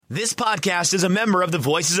This podcast is a member of the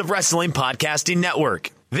Voices of Wrestling Podcasting Network.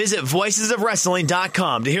 Visit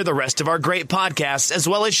voicesofwrestling.com to hear the rest of our great podcasts, as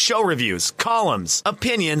well as show reviews, columns,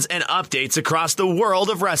 opinions, and updates across the world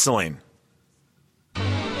of wrestling.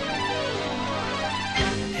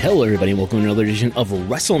 Hello, everybody, and welcome to another edition of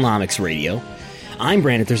WrestleNomics Radio. I'm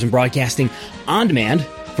Brandon Thurston, broadcasting on demand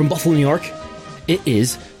from Buffalo, New York. It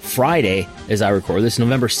is Friday as I record this,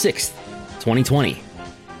 November 6th, 2020.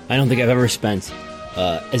 I don't think I've ever spent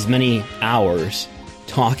as many hours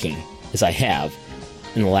talking as I have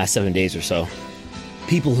in the last 7 days or so.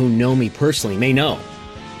 People who know me personally may know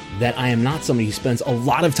that I am not somebody who spends a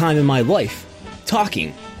lot of time in my life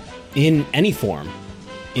talking in any form.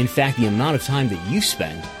 In fact, the amount of time that you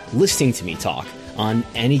spend listening to me talk on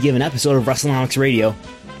any given episode of WrestleNomics Radio,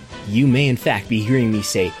 you may in fact be hearing me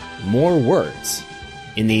say more words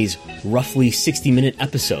in these roughly 60-minute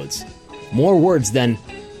episodes. More words than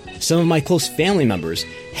some of my close family members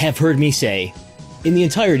have heard me say in the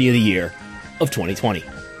entirety of the year of 2020.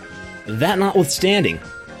 That notwithstanding,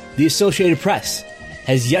 the Associated Press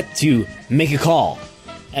has yet to make a call,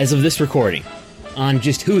 as of this recording, on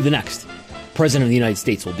just who the next President of the United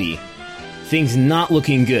States will be. Things not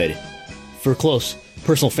looking good for close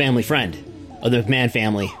personal family friend of the McMahon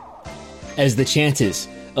family, as the chances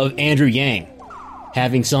of Andrew Yang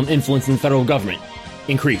having some influence in the federal government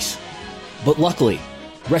increase. But luckily,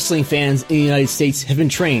 wrestling fans in the United States have been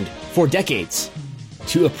trained for decades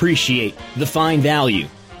to appreciate the fine value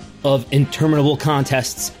of interminable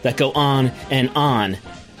contests that go on and on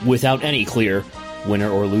without any clear winner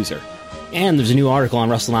or loser. And there's a new article on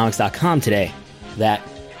WrestleNomics.com today that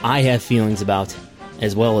I have feelings about,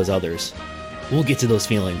 as well as others. We'll get to those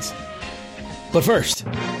feelings. But first,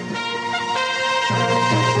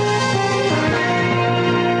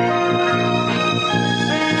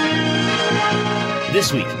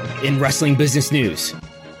 this week in wrestling business news,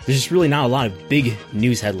 there's just really not a lot of big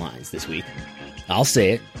news headlines this week. I'll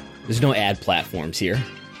say it, there's no ad platforms here.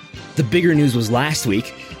 The bigger news was last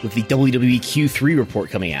week with the WWE Q3 report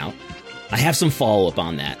coming out. I have some follow-up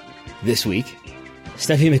on that this week.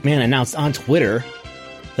 Stephanie McMahon announced on Twitter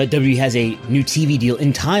that WWE has a new TV deal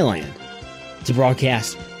in Thailand to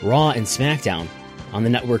broadcast Raw and SmackDown on the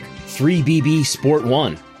network 3BB Sport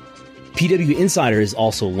 1. PW Insider has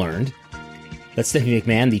also learned that Stephanie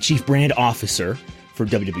McMahon, the chief brand officer for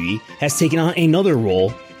WWE, has taken on another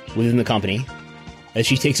role within the company as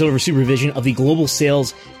she takes over supervision of the Global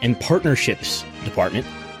Sales and Partnerships Department,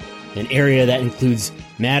 an area that includes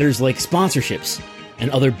matters like sponsorships and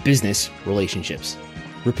other business relationships.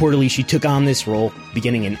 Reportedly, she took on this role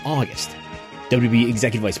beginning in August. WWE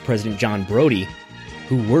Executive Vice President John Brody,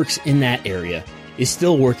 who works in that area, is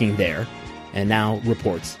still working there and now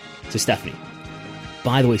reports to Stephanie.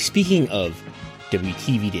 By the way, speaking of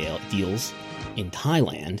WTV deals in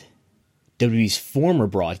Thailand, WWE's former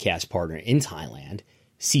broadcast partner in Thailand,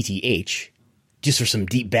 CTH, just for some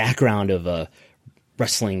deep background of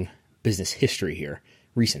wrestling business history here,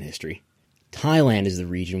 recent history. Thailand is the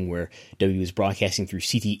region where WWE was broadcasting through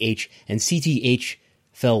CTH, and CTH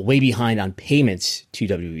fell way behind on payments to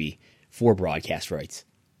WWE for broadcast rights.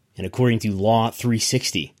 And according to Law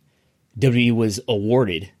 360, WWE was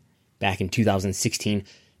awarded, back in 2016,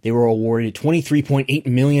 they were awarded $23.8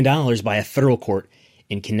 million by a federal court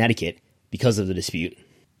in Connecticut because of the dispute.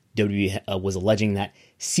 WWE was alleging that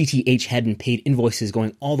CTH had been paid invoices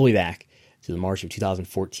going all the way back to the March of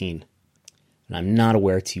 2014. And I'm not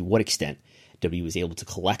aware to what extent WWE was able to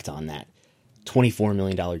collect on that $24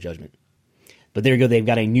 million judgment. But there you go, they've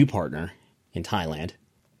got a new partner in Thailand.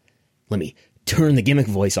 Let me turn the gimmick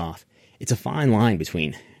voice off. It's a fine line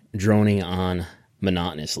between droning on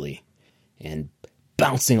monotonously and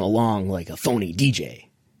bouncing along like a phony DJ.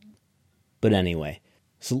 But anyway,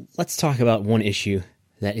 so let's talk about one issue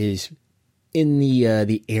that is in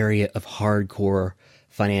the area of hardcore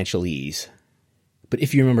financial ease. But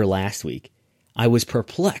if you remember last week, I was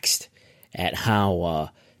perplexed at how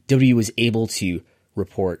WWE was able to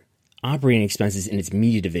report operating expenses in its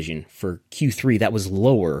media division for Q3 that was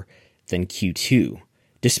lower than Q2,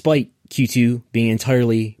 despite Q2 being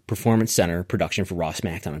entirely Performance Center production for Raw,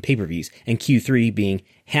 SmackDown, and pay-per-views, and Q3 being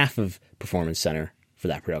half of Performance Center for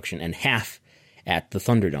that production and half at the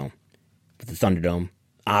Thunderdome. With the Thunderdome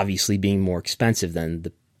obviously being more expensive than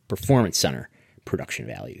the Performance Center production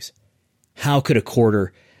values. How could a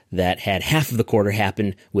quarter that had half of the quarter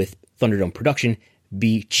happen with Thunderdome production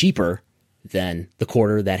be cheaper than the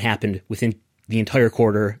quarter that happened within the entire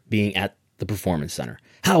quarter being at the Performance Center?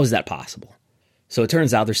 How is that possible? So it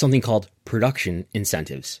turns out there's something called production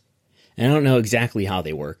incentives. And I don't know exactly how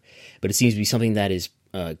they work, but it seems to be something that is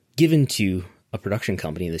given to a production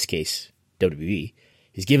company, in this case WWE,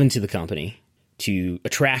 is given to the company to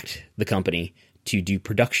attract the company to do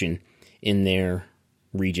production in their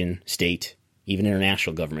region, state, even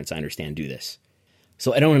international governments, I understand, do this.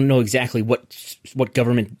 So I don't know exactly what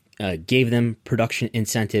government gave them production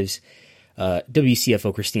incentives.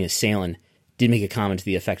 WCFO Christina Salen did make a comment to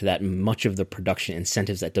the effect that much of the production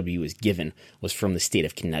incentives that W was given was from the state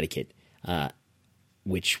of Connecticut,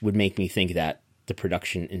 which would make me think that the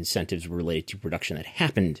production incentives were related to production that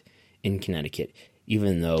happened in Connecticut,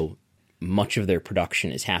 even though much of their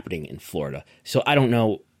production is happening in Florida. So I don't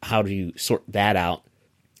know how to sort that out.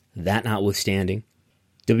 That notwithstanding,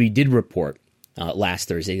 W did report last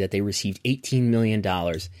Thursday that they received $18 million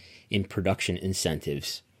in production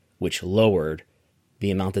incentives, which lowered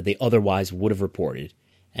the amount that they otherwise would have reported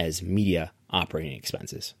as media operating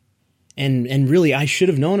expenses. And really, I should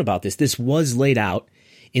have known about this. This was laid out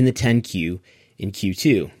in the 10Q in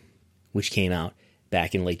Q2, which came out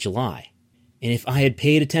back in late July. And if I had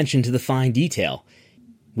paid attention to the fine detail,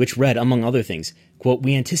 which read, among other things, quote,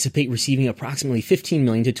 "We anticipate receiving approximately $15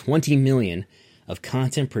 million to $20 million of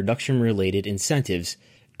content production-related incentives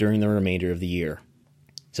during the remainder of the year."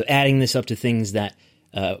 So adding this up to things that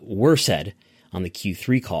were said on the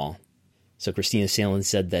Q3 call, so Christina Salen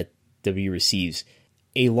said that W receives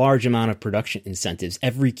a large amount of production incentives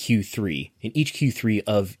every Q3, in each Q3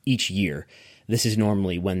 of each year. This is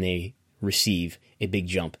normally when they receive a big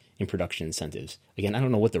jump in production incentives. Again, I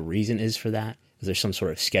don't know what the reason is for that. Is there some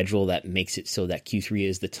sort of schedule that makes it so that Q3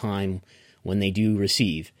 is the time when they do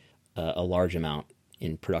receive a large amount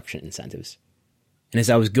in production incentives? And as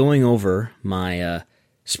I was going over my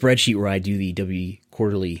spreadsheet where I do the W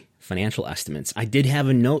quarterly financial estimates, I did have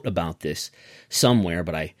a note about this somewhere,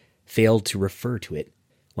 but I failed to refer to it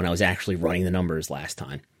when I was actually running the numbers last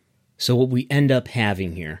time. So what we end up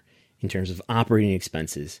having here in terms of operating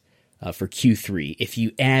expenses for Q3, if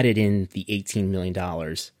you added in the $18 million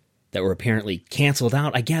that were apparently canceled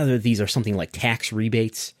out, I gather these are something like tax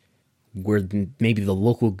rebates, where maybe the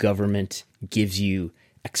local government gives you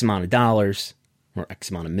X amount of dollars or X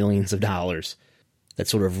amount of millions of dollars that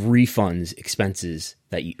sort of refunds expenses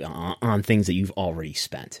that you, on things that you've already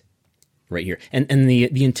spent right here. And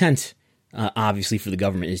the intent, obviously, for the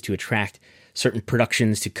government is to attract certain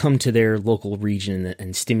productions to come to their local region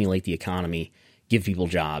and stimulate the economy, give people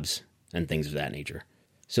jobs, and things of that nature.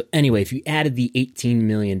 So anyway, if you added the $18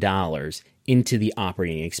 million into the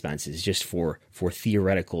operating expenses, just for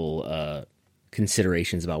theoretical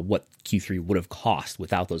considerations about what Q3 would have cost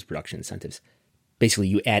without those production incentives, basically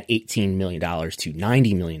you add $18 million to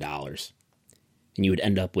 $90 million, and you would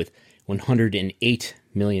end up with $108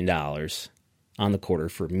 million on the quarter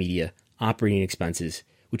for media operating expenses,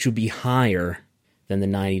 which would be higher than the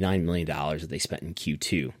 $99 million that they spent in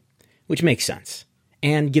Q2, which makes sense.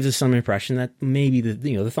 And gives us some impression that maybe the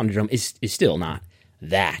Thunderdome is still not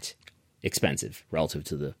that expensive relative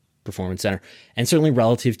to the Performance Center, and certainly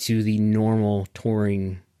relative to the normal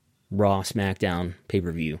touring Raw, SmackDown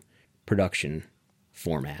pay-per-view production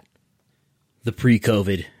format, the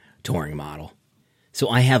pre-COVID touring model. So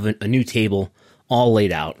I have a new table all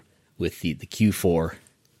laid out with the Q4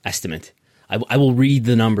 estimate. I will read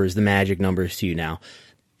the numbers, the magic numbers to you now.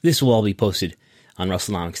 This will all be posted on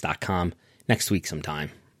WrestleNomics.com next week sometime,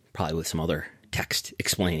 probably with some other text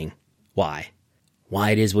explaining why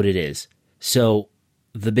it is what it is. So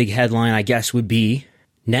the big headline, I guess, would be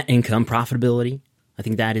net income profitability. I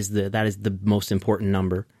think that is the most important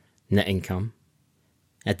number, net income.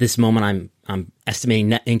 At this moment, I'm estimating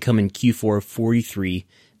net income in Q4 of $43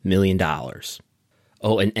 million.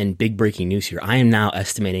 Oh, and big breaking news here. I am now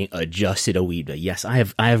estimating adjusted OIBDA. Yes, I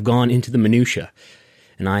have gone into the minutia,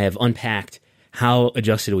 and I have unpacked how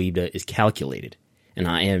adjusted OIBDA is calculated, and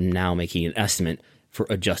I am now making an estimate for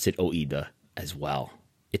adjusted OIBDA as well.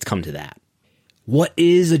 It's come to that. What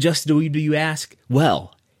is adjusted OIBDA, you ask?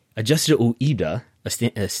 Well, adjusted OIBDA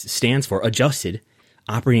stands for adjusted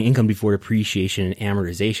operating income before depreciation and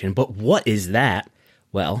amortization. But what is that?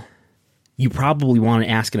 Well, you probably want to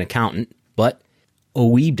ask an accountant, but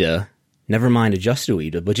OIBDA, never mind adjusted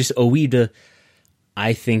OIBDA, but just OIBDA,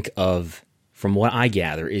 I think of, from what I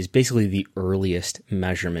gather, is basically the earliest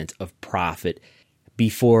measurement of profit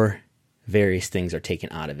before various things are taken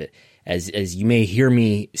out of it. As you may hear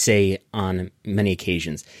me say on many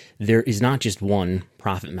occasions, there is not just one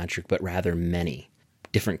profit metric, but rather many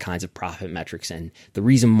different kinds of profit metrics. And the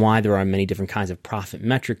reason why there are many different kinds of profit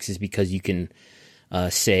metrics is because you can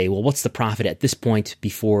say, well, what's the profit at this point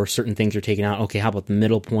before certain things are taken out? Okay, how about the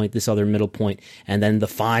middle point, this other middle point, and then the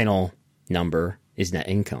final number is net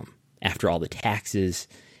income after all the taxes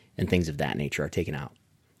and things of that nature are taken out.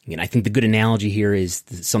 And I think the good analogy here is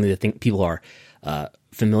something that I think people are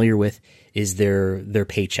familiar with is their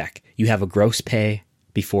paycheck. You have a gross pay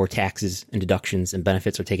before taxes and deductions and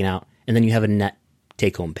benefits are taken out, and then you have a net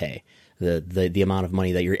take-home pay, the amount of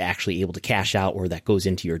money that you're actually able to cash out or that goes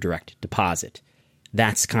into your direct deposit.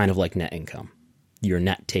 That's kind of like net income, your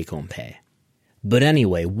net take-home pay. But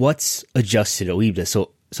anyway, what's adjusted OIBDA?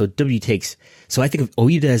 So I think of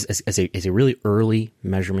OIBDA as a really early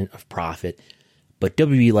measurement of profit, but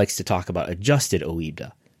WB likes to talk about adjusted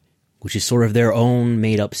OIBDA, which is sort of their own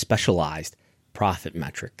made-up specialized profit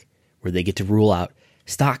metric, where they get to rule out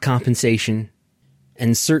stock compensation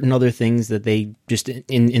and certain other things that they just,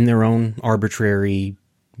 in their own arbitrary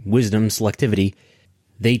wisdom, selectivity,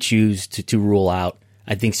 they choose to rule out.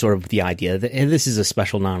 I think sort of the idea that this is a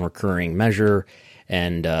special non-recurring measure,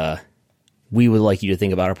 and we would like you to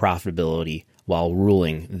think about our profitability while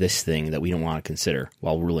ruling this thing that we don't want to consider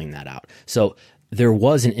while ruling that out. So there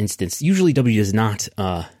was an instance, usually W does not,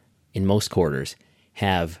 in most quarters,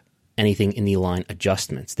 have anything in the line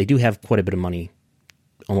adjustments. They do have quite a bit of money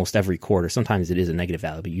almost every quarter. Sometimes it is a negative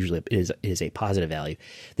value, but usually it is a positive value.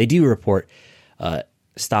 They do report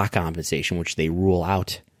stock compensation, which they rule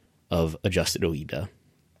out of adjusted OIBDA,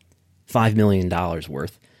 $5 million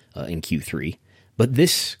worth in Q3. But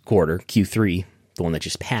this quarter, Q3, the one that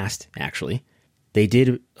just passed, actually, they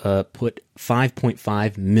did put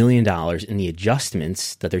 $5.5 million in the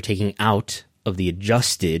adjustments that they're taking out of the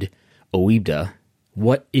adjusted OIBDA.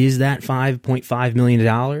 What is that $5.5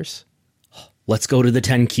 million? Let's go to the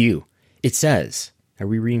 10Q. It says, are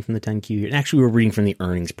we reading from the 10Q? Actually, we're reading from the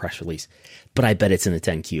earnings press release, but I bet it's in the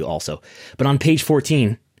 10Q also. But on page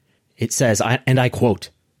 14, it says, and I quote,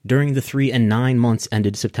 during the 3 and 9 months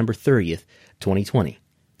ended September 30th, 2020,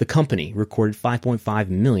 the company recorded $5.5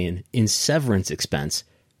 million in severance expense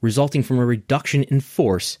resulting from a reduction in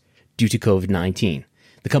force due to COVID-19.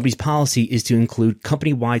 The company's policy is to include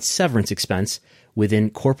company-wide severance expense within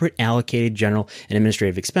corporate allocated general and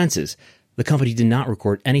administrative expenses. The company did not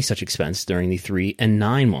record any such expense during the 3 and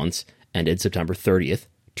 9 months ended September 30th,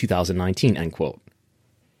 2019, end quote.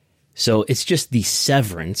 So it's just the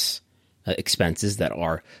severance expenses that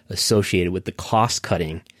are associated with the cost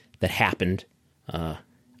cutting that happened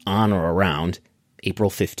on or around April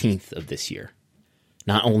 15th of this year.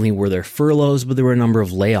 Not only were there furloughs, but there were a number of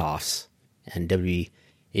layoffs, and WB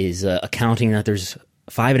is accounting that there's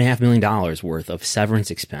 $5.5 million worth of severance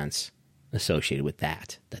expense associated with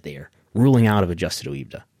that they are ruling out of adjusted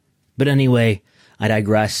OIBDA. But anyway, I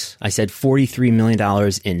digress. I said $43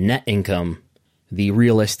 million in net income, the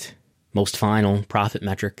realist, most final profit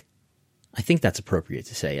metric. I think that's appropriate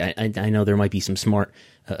to say. I know there might be some smart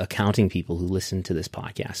accounting people who listen to this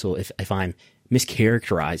podcast. So if I'm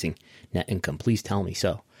mischaracterizing net income, please tell me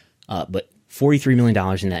so. But $43 million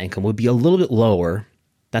in net income would be a little bit lower.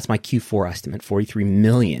 That's my Q4 estimate, $43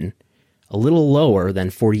 million, a little lower than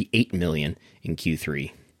 $48 million in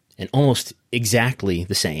Q3, and almost exactly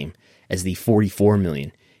the same as the $44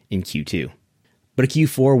 million in Q2. But a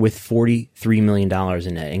Q4 with $43 million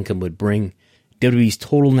in net income would bring WWE's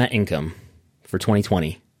total net income for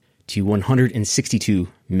 2020 to $162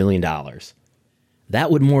 million. That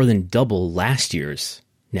would more than double last year's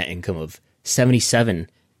net income of $77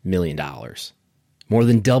 million, more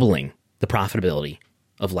than doubling the profitability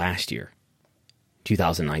of last year,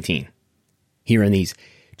 2019, here in these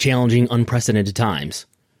challenging, unprecedented times.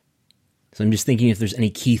 So I'm just thinking if there's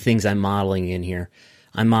any key things I'm modeling in here.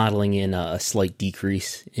 I'm modeling in a slight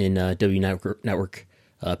decrease in W Network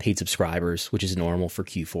paid subscribers, which is normal for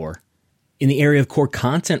Q4. In the area of core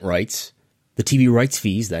content rights, the TV rights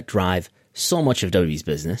fees that drive so much of WWE's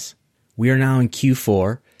business, we are now in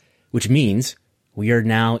Q4, which means we are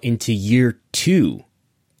now into year 2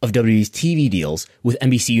 of WWE's TV deals with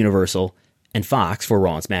NBC Universal and Fox for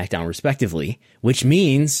Raw and SmackDown respectively, which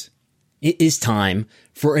means it is time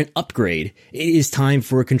for an upgrade. It is time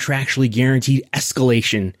for a contractually guaranteed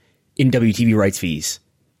escalation in WTV rights fees.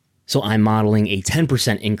 So I'm modeling a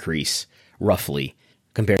 10% increase, roughly,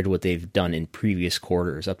 compared to what they've done in previous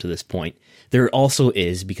quarters up to this point. There also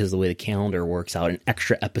is, because of the way the calendar works out, an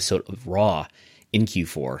extra episode of Raw in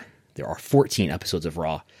Q4. There are 14 episodes of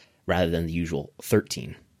Raw rather than the usual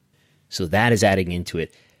 13. So that is adding into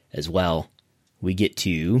it as well. We get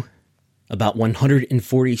to about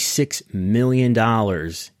 $146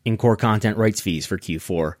 million in core content rights fees for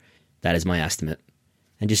Q4. That is my estimate.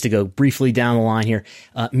 And just to go briefly down the line here,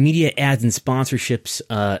 media ads and sponsorships,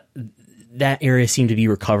 that area seemed to be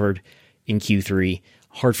recovered in Q3.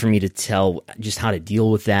 Hard for me to tell just how to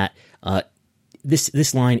deal with that.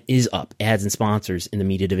 This line is up. Ads and sponsors in the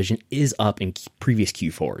media division is up in previous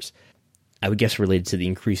Q4s. I would guess related to the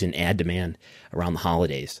increase in ad demand around the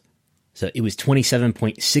holidays. So it was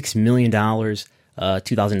 $27.6 million,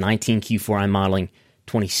 2019 Q4. I'm modeling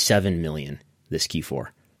 $27 million this Q4.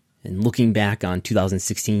 And looking back on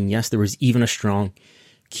 2016, yes, there was even a strong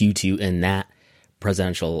Q2 in that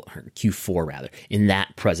Q4 rather, in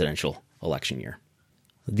that presidential election year.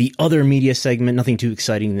 The other media segment, nothing too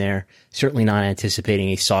exciting there. Certainly not anticipating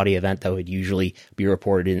a Saudi event that would usually be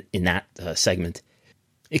reported in that segment.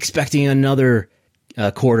 Expecting another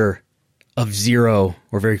quarter of zero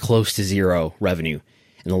or very close to zero revenue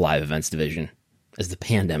in the live events division as the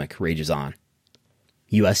pandemic rages on.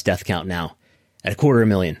 U.S. death count now at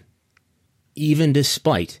 250,000. Even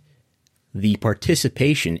despite the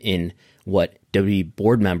participation in what WWE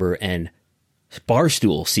board member and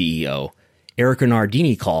Barstool CEO Erika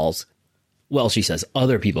Nardini calls, well, she says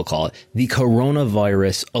other people call it, the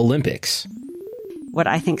Coronavirus Olympics. What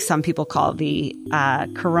I think some people call the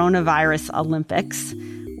Coronavirus Olympics,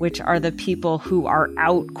 which are the people who are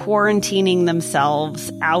out quarantining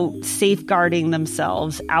themselves, out safeguarding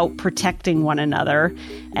themselves, out protecting one another,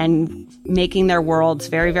 and making their worlds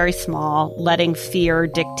very, very small, letting fear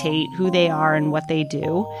dictate who they are and what they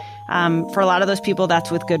do. For a lot of those people,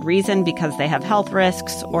 that's with good reason, because they have health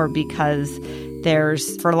risks or because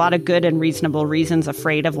there's, for a lot of good and reasonable reasons,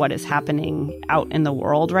 afraid of what is happening out in the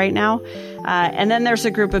world right now. And then there's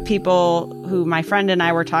a group of people who my friend and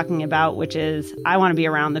I were talking about, which is, I want to be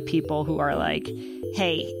around the people who are like,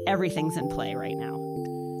 hey, everything's in play right now.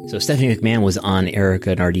 So Stephanie McMahon was on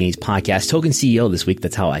Erika Nardini's podcast, Token CEO, this week.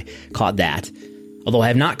 That's how I caught that. Although I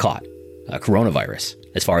have not caught coronavirus,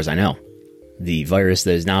 as far as I know. The virus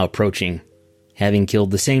that is now approaching, having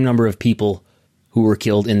killed the same number of people who were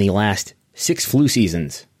killed in the last 6 flu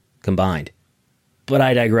seasons combined. But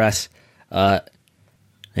I digress.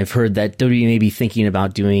 I've heard that WWE may be thinking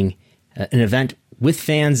about doing an event with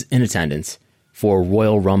fans in attendance for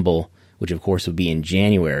Royal Rumble, which of course would be in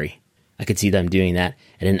January. I could see them doing that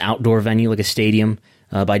at an outdoor venue like a stadium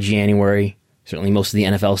by January. Certainly most of the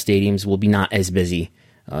NFL stadiums will be not as busy.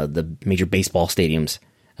 The major baseball stadiums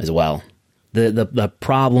as well. The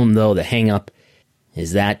problem, though, the hang-up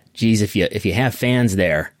is that, geez, if you have fans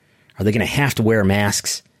there, are they going to have to wear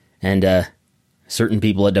masks? And certain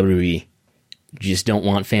people at WWE just don't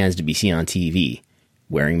want fans to be seen on TV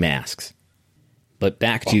wearing masks. But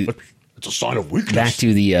back to it's a sign of weakness. Back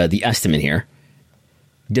to the estimate here.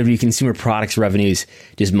 WWE Consumer Products revenues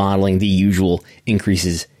just modeling the usual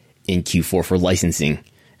increases in Q4 for licensing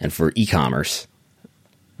and for e-commerce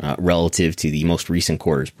relative to the most recent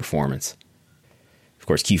quarter's performance. Of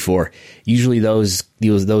course, Q4, usually those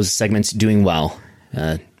segments doing well,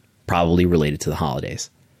 probably related to the holidays.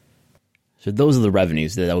 So those are the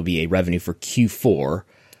revenues. That would be a revenue for Q4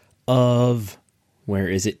 of, where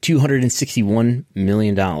is it? $261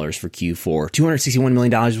 million for Q4. $261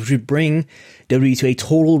 million, which would bring WWE to a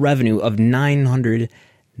total revenue of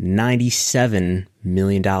 $997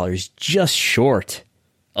 million, just short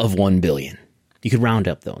of $1 billion. You could round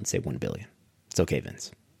up, though, and say $1 billion. It's okay, Vince.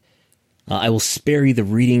 I will spare you the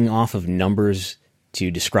reading off of numbers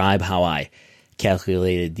to describe how I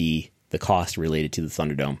calculated the cost related to the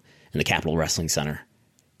Thunderdome and the Capitol Wrestling Center.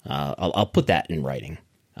 I'll put that in writing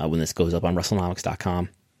when this goes up on WrestleNomics.com.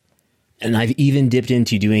 And I've even dipped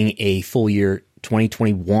into doing a full year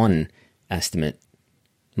 2021 estimate,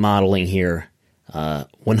 modeling here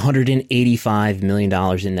 $185 million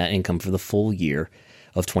in net income for the full year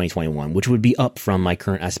of 2021, which would be up from my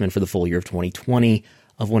current estimate for the full year of 2020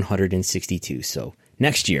 of 162. So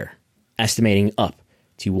next year, estimating up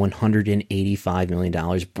to $185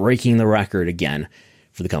 million, breaking the record again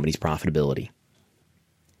for the company's profitability.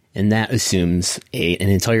 And that assumes an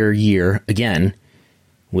entire year, again,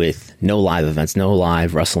 with no live events, no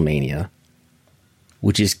live WrestleMania,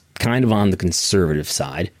 which is kind of on the conservative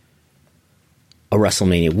side. A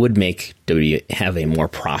WrestleMania would make WWE have a more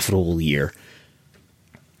profitable year.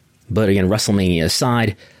 But again, WrestleMania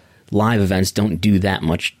aside, live events don't do that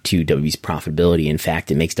much to WWE's profitability. In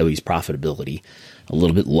fact, it makes WWE's profitability a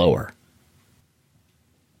little bit lower.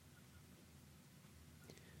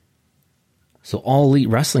 So All Elite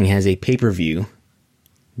Wrestling has a pay-per-view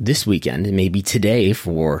this weekend, and maybe today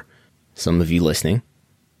for some of you listening,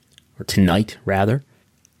 or tonight, rather.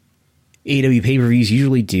 AEW pay-per-views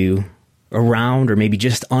usually do around or maybe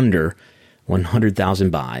just under 100,000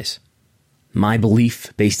 buys. My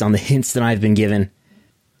belief, based on the hints that I've been given,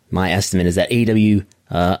 my estimate is that AEW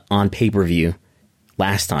on pay-per-view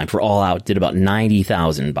last time for All Out did about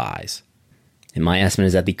 90,000 buys. And my estimate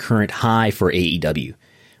is that the current high for AEW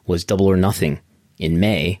was Double or Nothing in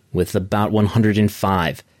May with about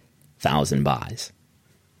 105,000 buys.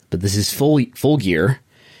 But this is full gear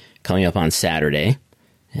coming up on Saturday.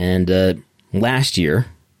 And last year,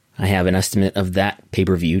 I have an estimate of that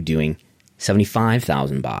pay-per-view doing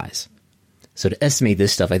 75,000 buys. So to estimate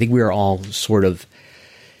this stuff, I think we are all sort of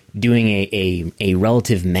doing a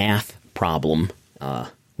relative math problem.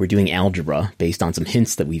 We're doing algebra based on some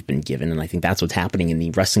hints that we've been given, and I think that's what's happening in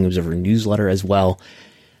the Wrestling Observer newsletter as well.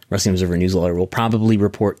 Wrestling Observer newsletter will probably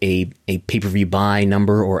report a pay-per-view buy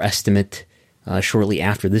number or estimate shortly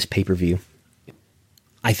after this pay-per-view.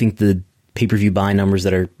 I think the pay-per-view buy numbers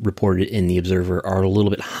that are reported in the Observer are a little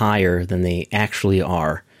bit higher than they actually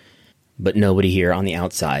are, but nobody here on the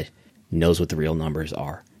outside knows what the real numbers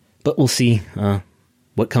are. But we'll see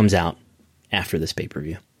what comes out after this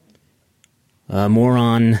pay-per-view. More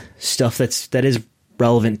on stuff that is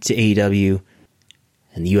relevant to AEW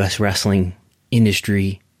and the U.S. wrestling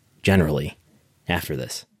industry generally after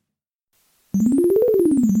this.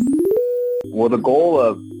 Well, the goal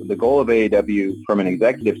of AEW from an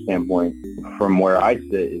executive standpoint, from where I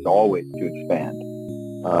sit, is always to expand.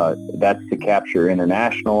 That's to capture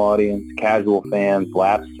international audience, casual fans,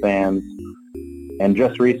 lapsed fans, and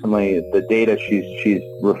just recently, the data she's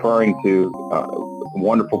referring to, a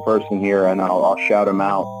wonderful person here, and I'll shout him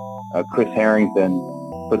out. Chris Harrington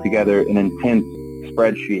put together an intense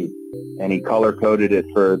spreadsheet, and he color-coded it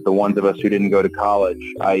for the ones of us who didn't go to college,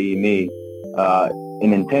 i.e. me,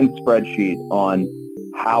 an intense spreadsheet on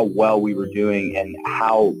how well we were doing and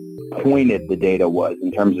how pointed the data was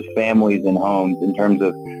in terms of families and homes, in terms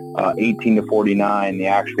of 18 to 49, the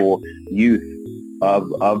actual youth of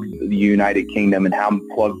the United Kingdom and how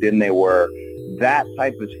plugged in they were. That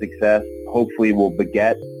type of success hopefully will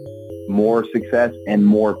beget more success and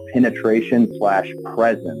more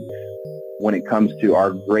penetration/presence when it comes to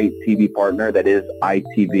our great TV partner that is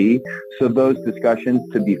ITV. So those discussions,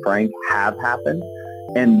 to be frank, have happened.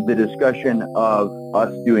 And the discussion of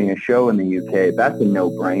us doing a show in the UK, that's a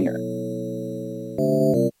no-brainer.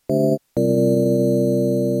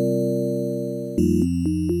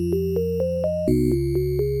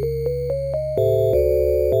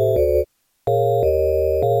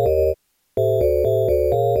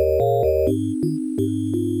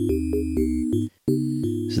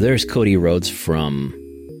 There's Cody Rhodes from,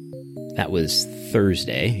 that was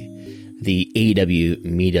Thursday, the AEW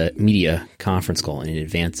media conference call in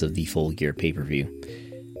advance of the Full Gear pay-per-view.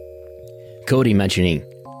 Cody mentioning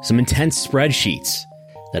some intense spreadsheets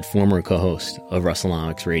that former co-host of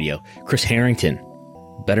WrestleNomics Radio, Chris Harrington,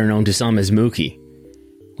 better known to some as Mookie,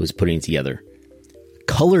 was putting together.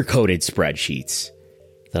 Color-coded spreadsheets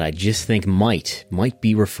that I just think might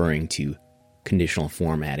be referring to conditional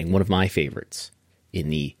formatting, one of my favorites in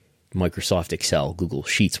the Microsoft Excel, Google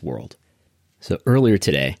Sheets world. So earlier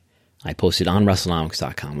today, I posted on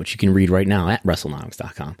WrestleNomics.com, which you can read right now at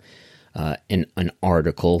WrestleNomics.com, an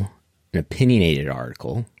article, an opinionated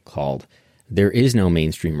article called "There Is No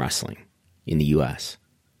Mainstream Wrestling in the U.S."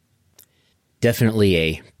 Definitely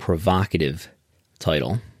a provocative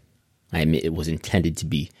title. I admit it was intended to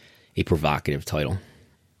be a provocative title.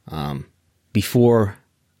 So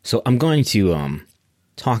I'm going to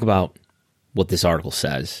talk about what this article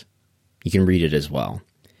says. You can read it as well.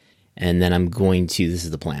 And then this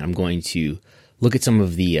is the plan, I'm going to look at some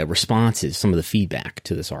of the responses, some of the feedback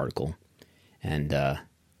to this article, and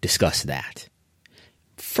discuss that.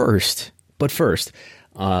 First,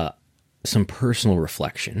 some personal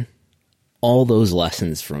reflection. All those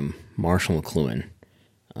lessons from Marshall McLuhan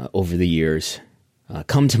over the years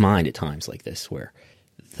come to mind at times like this, where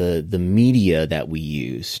the media that we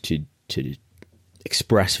use to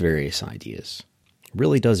express various ideas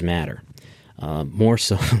really does matter, more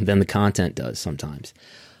so than the content does sometimes.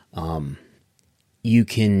 You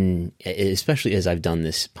can, especially as I've done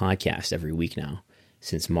this podcast every week now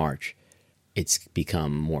since March, it's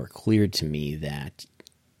become more clear to me that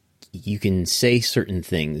you can say certain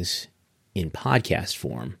things in podcast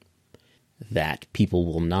form that people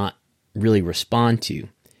will not really respond to,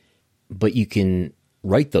 but you can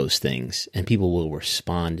write those things and people will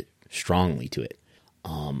respond strongly to it.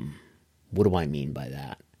 What do I mean by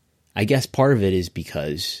that? I guess part of it is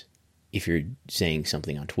because if you're saying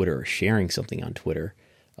something on Twitter or sharing something on Twitter,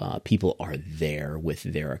 people are there with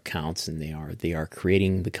their accounts and they are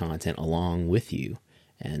creating the content along with you,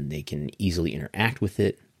 and they can easily interact with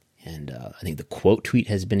it. And I think the quote tweet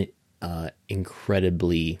has been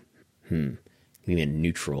incredibly. Give me a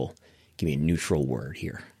neutral word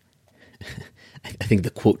here. I think the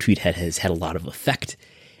quote tweet has had a lot of effect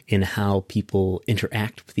in how people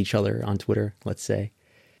interact with each other on Twitter, let's say.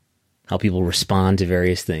 How people respond to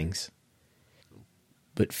various things.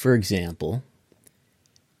 But for example,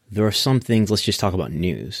 there are some things, let's just talk about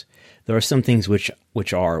news. There are some things which I would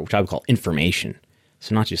call information.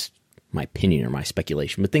 So not just my opinion or my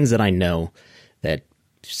speculation, but things that I know that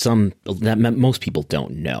most people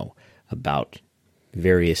don't know about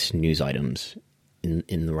various news items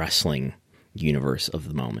in the wrestling universe of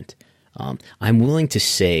the moment. I'm more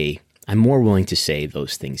willing to say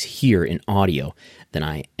those things here in audio than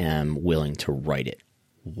I am willing to write it.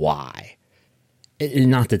 Why?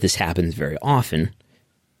 Not that this happens very often,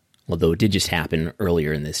 although it did just happen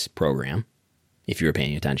earlier in this program, if you were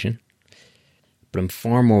paying attention. But I'm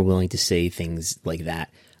far more willing to say things like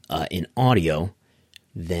that in audio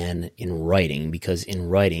than in writing, because in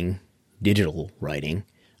writing, digital writing,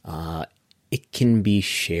 it can be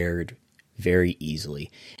shared very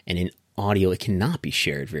easily. And in audio, it cannot be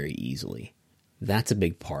shared very easily. That's a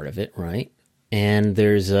big part of it, right? And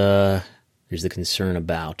there's the concern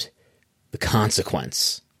about the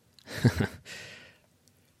consequence,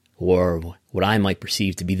 or what I might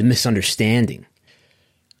perceive to be the misunderstanding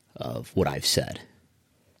of what I've said.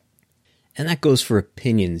 And that goes for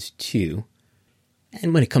opinions too.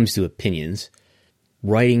 And when it comes to opinions,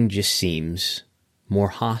 writing just seems more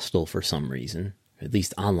hostile for some reason. At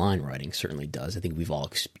least online writing certainly does. I think we've all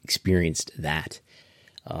experienced that.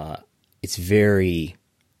 It's very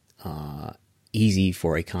easy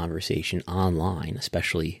for a conversation online,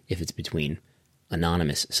 especially if it's between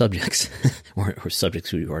anonymous subjects or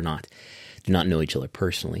subjects who do not know each other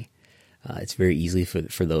personally. It's very easy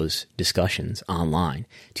for those discussions online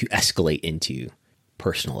to escalate into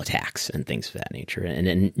personal attacks and things of that nature,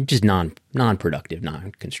 and just non-productive,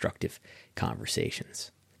 non-constructive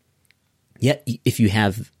conversations. Yet, if you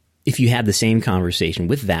have the same conversation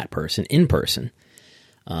with that person in person,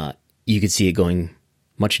 you could see it going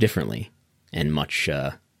much differently and much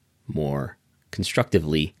more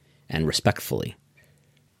constructively and respectfully.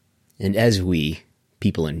 And as we,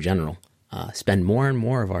 people in general, spend more and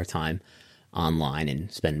more of our time online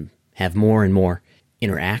and have more and more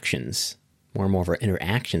interactions, more and more of our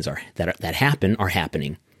interactions that happen are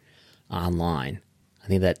happening online. I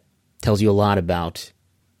think that tells you a lot about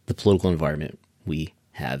the political environment we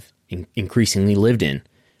have increasingly lived in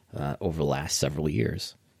over the last several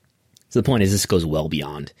years. So the point is, this goes well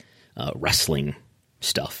beyond wrestling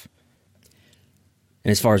stuff.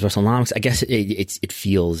 And as far as WrestleNomics, I guess it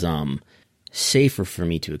feels safer for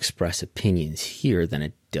me to express opinions here than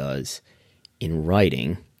it does in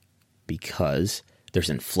writing, because there's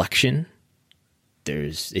inflection.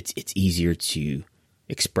 It's easier to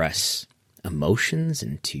express emotions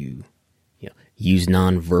and to use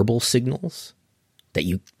nonverbal signals that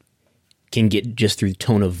you can get just through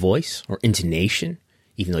tone of voice or intonation,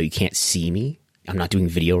 even though you can't see me. I'm not doing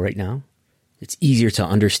video right now. It's easier to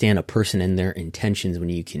understand a person and their intentions when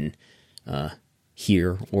you can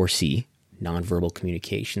hear or see nonverbal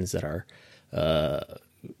communications that are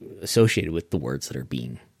associated with the words that are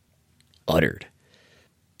being uttered.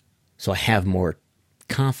 So I have more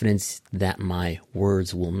confidence that my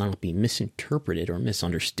words will not be misinterpreted or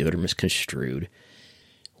misunderstood or misconstrued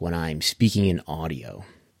when I'm speaking in audio.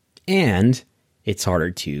 And it's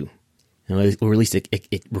harder to, or at least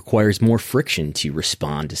it requires more friction to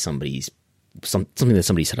respond to something that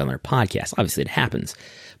somebody said on their podcast. Obviously it happens,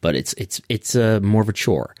 but it's more of a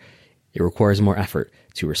chore. It requires more effort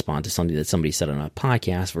to respond to something that somebody said on a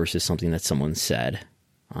podcast versus something that someone said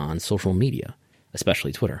on social media,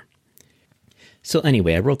 especially Twitter. So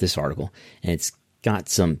anyway, I wrote this article, and it's got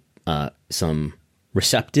some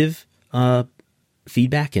receptive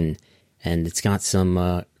feedback, and it's got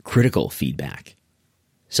some critical feedback.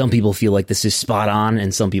 Some people feel like this is spot on,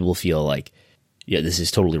 and some people feel like, this is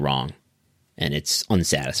totally wrong, and it's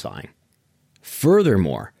unsatisfying.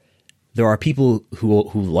 Furthermore, there are people who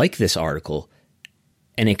like this article,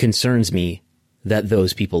 and it concerns me that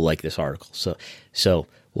those people like this article. So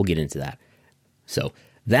we'll get into that. So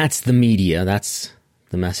that's the media. That's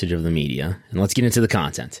the message of the media. And let's get into the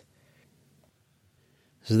content.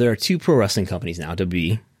 So there are two pro wrestling companies now,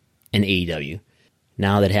 WWE and AEW,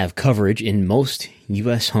 now that have coverage in most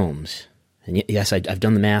U.S. homes. And yes, I've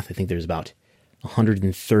done the math. I think there's about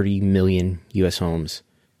 130 million U.S. homes.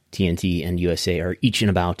 TNT and USA are each in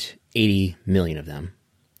about 80 million of them.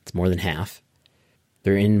 It's more than half.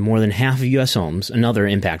 They're in more than half of U.S. homes. Another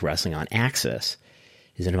Impact Wrestling on Access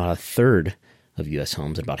is in about a third of U.S.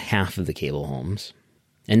 homes and about half of the cable homes.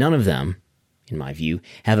 And none of them, in my view,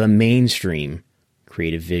 have a mainstream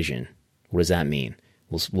creative vision. What does that mean?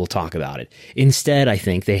 We'll talk about it. Instead, I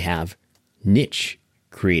think they have niche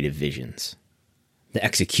creative visions. The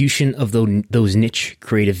execution of those niche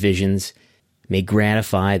creative visions may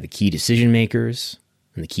gratify the key decision makers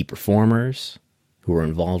and the key performers who are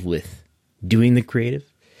involved with doing the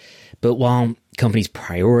creative. But while companies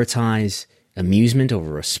prioritize amusement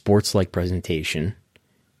over a sports-like presentation,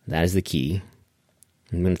 That is the key.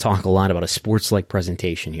 I'm going to talk a lot about a sports-like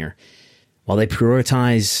presentation here. While they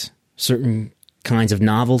prioritize certain kinds of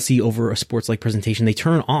novelty over a sports-like presentation, they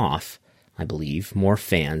turn off, I believe, more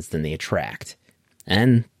fans than they attract.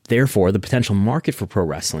 And therefore, the potential market for pro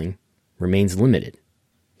wrestling remains limited.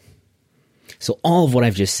 So all of what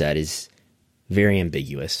I've just said is very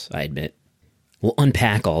ambiguous, I admit. We'll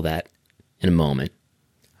unpack all that in a moment.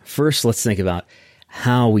 First, let's think about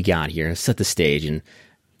how we got here, set the stage, and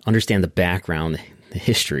understand the background, the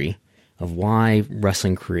history of why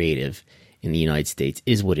wrestling creative in the United States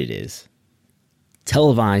is what it is.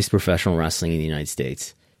 Televised professional wrestling in the United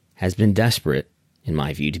States has been desperate, in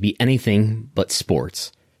my view, to be anything but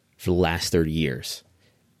sports for the last 30 years.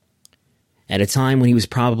 At a time when he was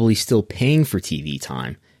probably still paying for TV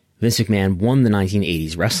time, Vince McMahon won the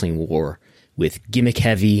 1980s wrestling war with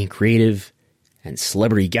gimmick-heavy, creative, and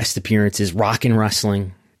celebrity guest appearances, rockin'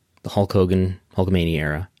 wrestling, the Hulk Hogan, Hulkamania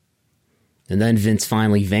era. And then Vince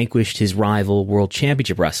finally vanquished his rival World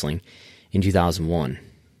Championship Wrestling in 2001.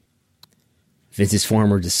 Vince's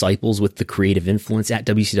former disciples with the creative influence at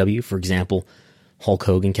WCW, for example, Hulk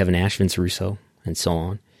Hogan, Kevin Nash, Vince Russo, and so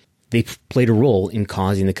on, they played a role in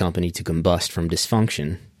causing the company to combust from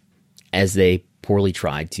dysfunction as they poorly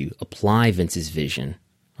tried to apply Vince's vision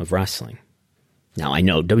of wrestling. Now, I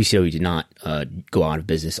know WCW did not go out of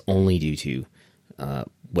business only due to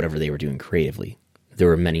whatever they were doing creatively. There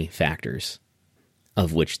were many factors,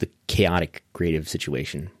 of which the chaotic creative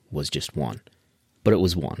situation was just one. But it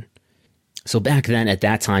was one. So back then, at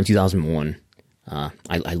that time, 2001,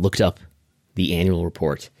 I looked up the annual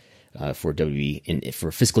report for WWE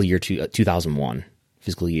for fiscal year 2001.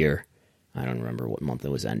 Fiscal year, I don't remember what month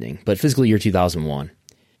it was ending, but fiscal year 2001,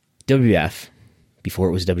 WWF, before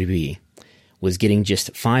it was WWE, was getting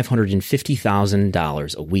just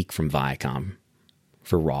 $550,000 a week from Viacom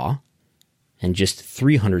for Raw, and just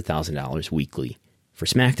 $300,000 weekly for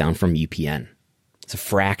SmackDown from UPN. It's a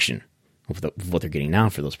fraction of what they're getting now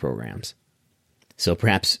for those programs. So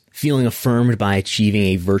perhaps feeling affirmed by achieving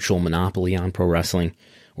a virtual monopoly on pro wrestling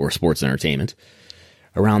or sports entertainment,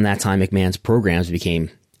 around that time McMahon's programs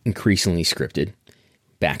became increasingly scripted.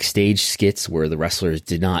 Backstage skits where the wrestlers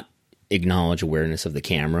did not acknowledge awareness of the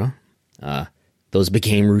camera. Those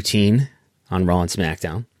became routine on Raw and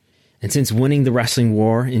SmackDown. And since winning the wrestling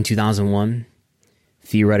war in 2001,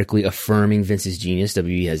 theoretically affirming Vince's genius,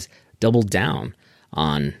 WWE has doubled down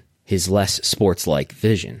on his less sports-like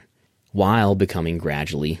vision, while becoming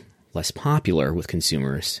gradually less popular with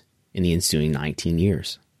consumers in the ensuing 19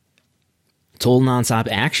 years. Total Nonstop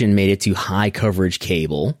Action made it to high-coverage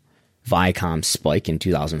cable, Viacom Spike in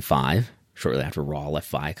 2005, shortly after Raw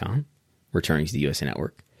left Viacom, returning to the USA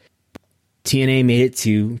Network. TNA made it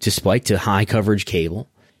to Spike, to high-coverage cable,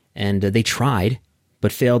 and they tried,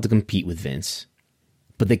 but failed to compete with Vince.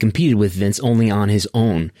 But they competed with Vince only on his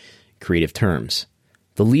own creative terms.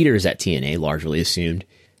 The leaders at TNA largely assumed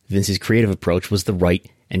Vince's creative approach was the right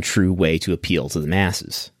and true way to appeal to the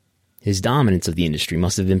masses. His dominance of the industry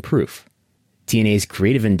must have been proof. TNA's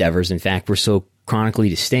creative endeavors, in fact, were so chronically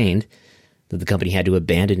disdained that the company had to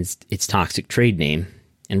abandon its toxic trade name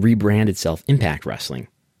and rebrand itself Impact Wrestling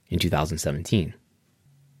in 2017.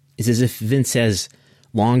 It's as if Vince has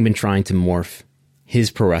long been trying to morph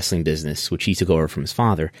his pro wrestling business, which he took over from his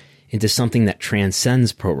father, into something that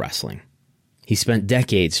transcends pro wrestling. He spent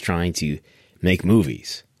decades trying to make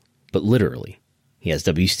movies, but literally, he has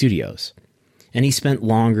W Studios. And he spent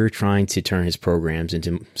longer trying to turn his programs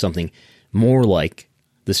into something more like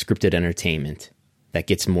the scripted entertainment that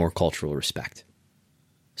gets more cultural respect.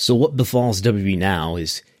 So what befalls WWE now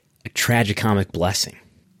is a tragicomic blessing.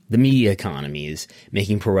 The media economy is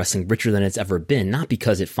making pro wrestling richer than it's ever been, not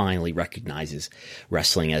because it finally recognizes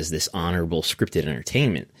wrestling as this honorable scripted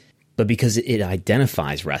entertainment, but because it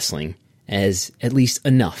identifies wrestling as at least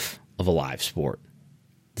enough of a live sport.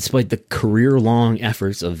 Despite the career-long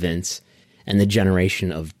efforts of Vince and the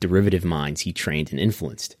generation of derivative minds he trained and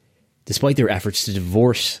influenced, despite their efforts to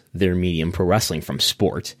divorce their medium pro wrestling from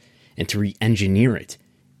sport and to re-engineer it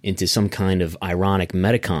into some kind of ironic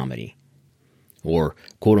meta-comedy, or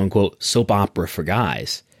quote-unquote soap opera for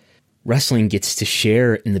guys, wrestling gets to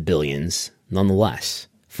share in the billions nonetheless.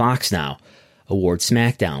 Fox now awards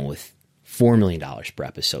SmackDown with $4 million per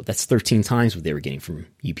episode. That's 13 times what they were getting from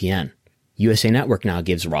UPN. USA Network now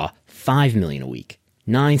gives Raw $5 million a week,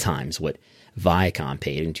 9 times what Viacom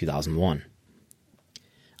paid in 2001.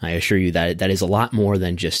 I assure you that that is a lot more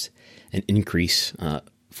than just an increase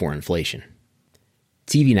for inflation.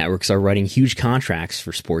 TV networks are writing huge contracts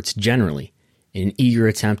for sports generally, in an eager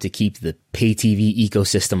attempt to keep the pay TV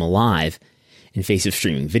ecosystem alive in face of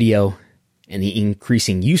streaming video and the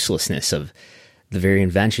increasing uselessness of the very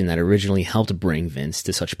invention that originally helped bring Vince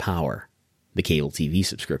to such power, the cable TV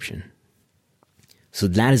subscription. So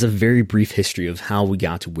that is a very brief history of how we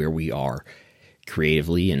got to where we are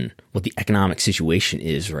creatively and what the economic situation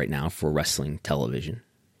is right now for wrestling television.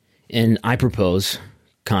 And I propose,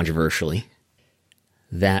 controversially,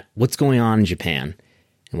 that what's going on in Japan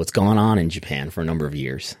and what's gone on in Japan for a number of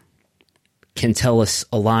years can tell us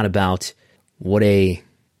a lot about what a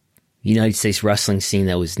United States wrestling scene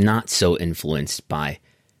that was not so influenced by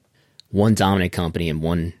one dominant company and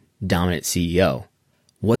one dominant CEO.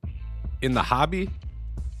 In the hobby,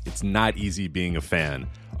 it's not easy being a fan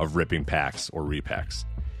of ripping packs or repacks.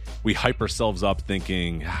 We hype ourselves up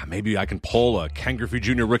thinking, maybe I can pull a Ken Griffey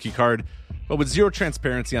Jr. rookie card, but with zero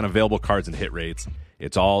transparency on available cards and hit rates,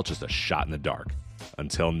 it's all just a shot in the dark.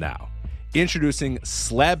 Until now. Introducing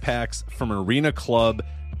slab packs from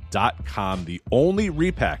arenaclub.com, the only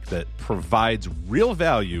repack that provides real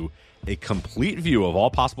value, a complete view of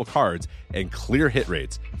all possible cards, and clear hit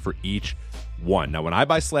rates for each one. Now, when I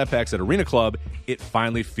buy slab packs at Arena Club, it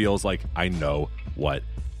finally feels like I know what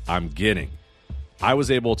I'm getting. I was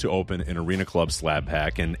able to open an Arena Club slab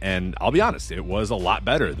pack, and I'll be honest, it was a lot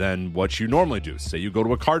better than what you normally do. Say you go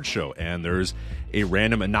to a card show, and there's a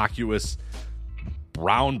random innocuous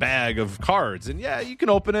brown bag of cards, and yeah, you can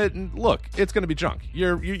open it and look, it's going to be junk.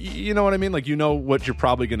 You know what I mean? Like, you know what you're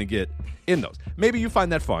probably going to get in those. Maybe you find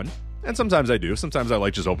that fun, and sometimes I do. Sometimes I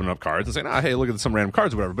like just opening up cards and saying, hey, look at some random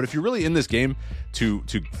cards or whatever. But if you're really in this game to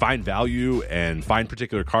find value and find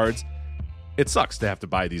particular cards, it sucks to have to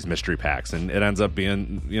buy these mystery packs, and it ends up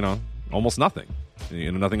being, almost nothing,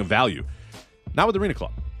 nothing of value. Not with Arena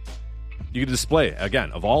Club. You can display,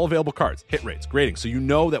 again, of all available cards, hit rates, grading, so you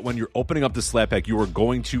know that when you're opening up the slab pack, you are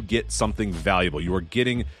going to get something valuable. You are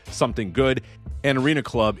getting something good. And Arena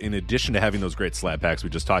Club, in addition to having those great slab packs we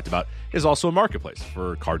just talked about, is also a marketplace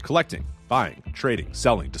for card collecting, buying, trading,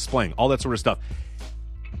 selling, displaying, all that sort of stuff.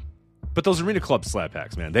 But those Arena Club slab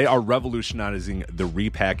packs, man, they are revolutionizing the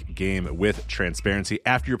repack game with transparency.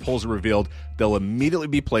 After your pulls are revealed, they'll immediately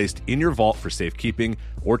be placed in your vault for safekeeping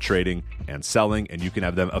or trading and selling, and you can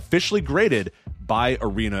have them officially graded by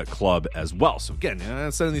Arena Club as well. So again,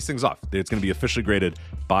 sending these things off, it's going to be officially graded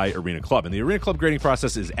by Arena Club. And the Arena Club grading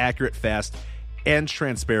process is accurate, fast, and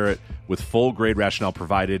transparent, with full grade rationale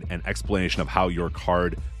provided and explanation of how your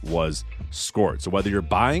card was scored. So whether you're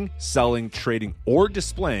buying, selling, trading, or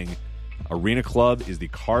displaying, Arena Club is the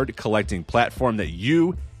card collecting platform that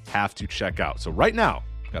you have to check out. So right now,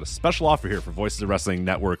 I've got a special offer here for Voices of Wrestling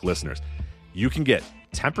Network listeners. You can get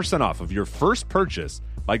 10% off of your first purchase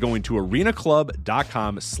by going to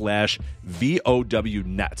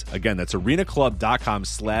arenaclub.com/VOWnet. Again, that's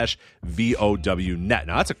arenaclub.com/VOWnet.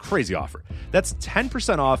 Now, that's a crazy offer. That's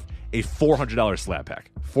 10% off a $400 slab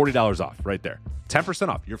pack. $40 off right there. 10%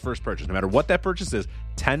 off your first purchase. No matter what that purchase is,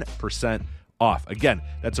 10% off. Again,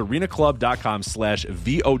 that's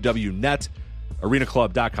arenaclub.com/VOWnet,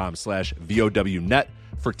 arenaclub.com/VOWnet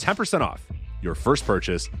for 10% off your first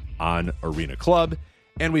purchase on Arena Club.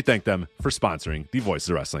 And we thank them for sponsoring the Voices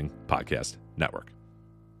of Wrestling Podcast Network.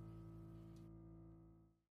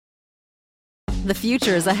 The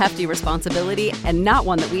future is a hefty responsibility and not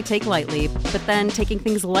one that we take lightly. But then taking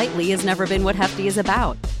things lightly has never been what Hefty is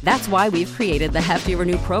about. That's why we've created the Hefty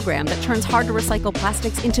Renew program that turns hard-to-recycle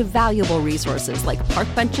plastics into valuable resources like park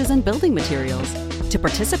benches and building materials. To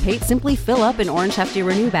participate, simply fill up an orange Hefty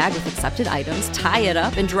Renew bag with accepted items, tie it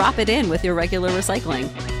up, and drop it in with your regular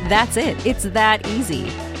recycling. That's it. It's that easy.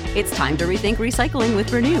 It's time to rethink recycling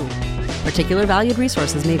with Renew. Particular valued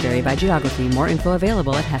resources may vary by geography. More info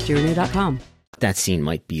available at heftyrenew.com. That scene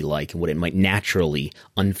might be like, and what it might naturally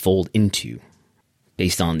unfold into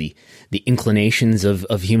based on the inclinations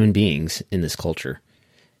of human beings in this culture.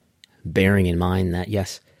 Bearing in mind that,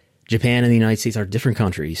 yes, Japan and the United States are different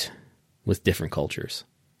countries with different cultures.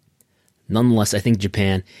 Nonetheless, I think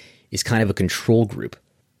Japan is kind of a control group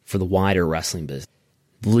for the wider wrestling business.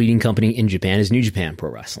 The leading company in Japan is New Japan Pro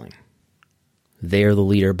Wrestling. They are the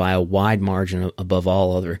leader by a wide margin above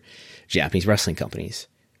all other Japanese wrestling companies.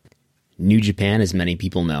 New Japan, as many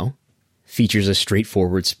people know, features a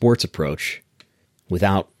straightforward sports approach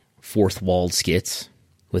without fourth-walled skits,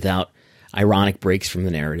 without ironic breaks from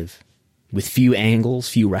the narrative, with few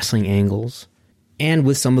wrestling angles, and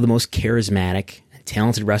with some of the most charismatic and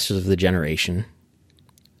talented wrestlers of the generation,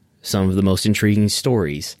 some of the most intriguing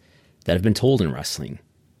stories that have been told in wrestling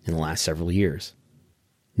in the last several years.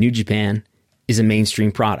 New Japan is a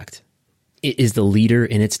mainstream product. It is the leader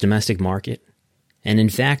in its domestic market, and in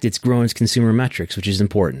fact, it's grown its consumer metrics, which is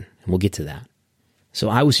important, and we'll get to that. So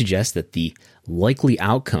I would suggest that the likely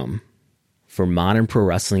outcome for modern pro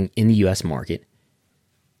wrestling in the U.S. market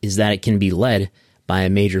is that it can be led by a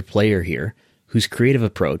major player here whose creative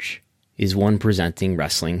approach is one presenting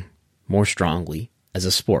wrestling more strongly as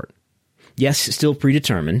a sport. Yes, still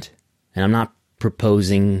predetermined, and I'm not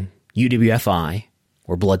proposing UWFI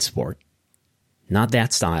or Bloodsport. Not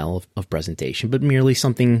that style of presentation, but merely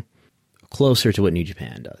something closer to what New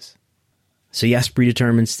Japan does. So yes,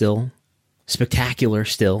 predetermined still, spectacular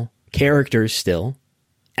still, characters still,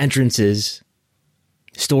 entrances,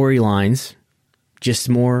 storylines, just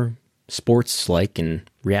more sports-like and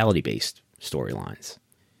reality-based storylines.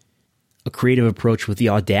 A creative approach with the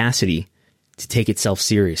audacity to take itself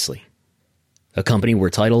seriously. A company where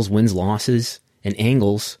titles, wins, losses, and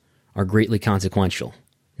angles are greatly consequential,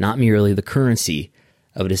 not merely the currency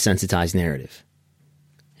of a desensitized narrative.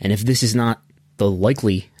 And if this is not the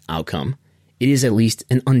likely outcome, it is at least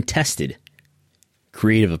an untested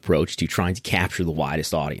creative approach to trying to capture the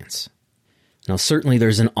widest audience. Now, certainly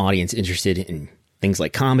there's an audience interested in things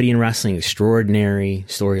like comedy and wrestling, extraordinary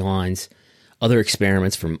storylines, other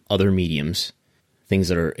experiments from other mediums, things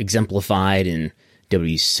that are exemplified in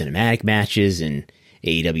WWE's cinematic matches and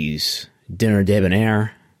AEW's Dinner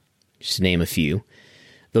Debonair, just to name a few.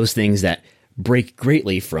 Those things that break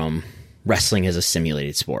greatly from wrestling as a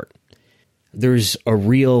simulated sport. There's a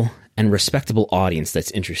real and respectable audience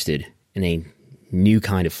that's interested in a new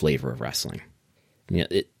kind of flavor of wrestling. You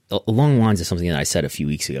know, along the lines of something that I said a few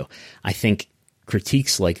weeks ago, I think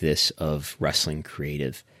critiques like this of wrestling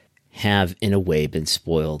creative have, in a way, been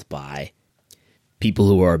spoiled by people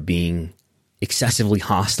who are being excessively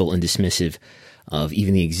hostile and dismissive of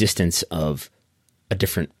even the existence of a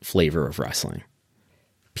different flavor of wrestling.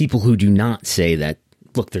 People who do not say that,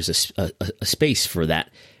 look, there's a space for that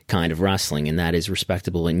kind of wrestling, and that is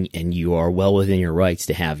respectable, and you are well within your rights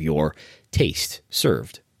to have your taste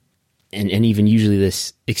served. And even usually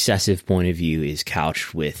this excessive point of view is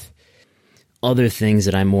couched with other things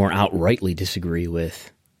that I more outrightly disagree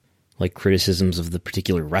with, like criticisms of the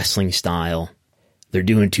particular wrestling style. They're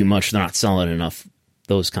doing too much, they're not selling enough,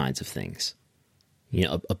 those kinds of things. You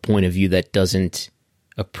know, a point of view that doesn't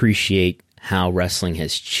appreciate how wrestling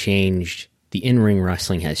has changed, the in-ring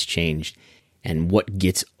wrestling has changed, and what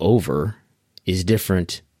gets over is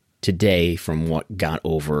different today from what got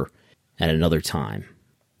over at another time.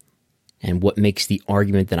 And what makes the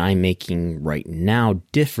argument that I'm making right now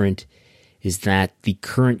different is that the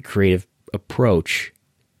current creative approach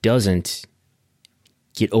doesn't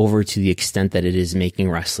get over to the extent that it is making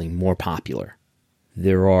wrestling more popular.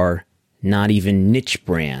 There are not even niche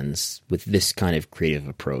brands with this kind of creative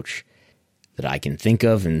approach that I can think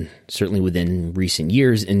of, and certainly within recent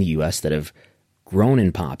years in the US, that have grown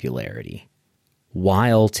in popularity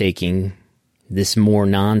while taking this more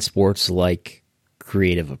non-sports-like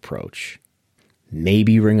creative approach.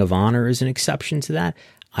 Maybe Ring of Honor is an exception to that.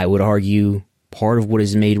 I would argue part of what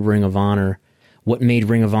made Ring of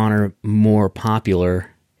Honor more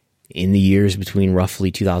popular in the years between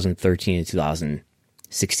roughly 2013 and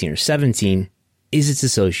 2016 or 17 is its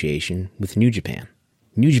association with New Japan.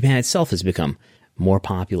 New Japan itself has become more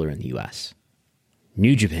popular in the US.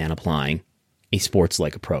 New Japan applying a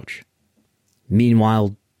sports-like approach.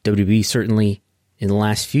 Meanwhile, WWE certainly in the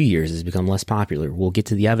last few years has become less popular. We'll get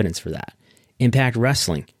to the evidence for that. Impact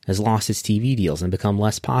Wrestling has lost its TV deals and become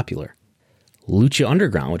less popular. Lucha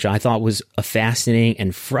Underground, which I thought was a fascinating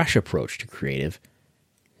and fresh approach to creative,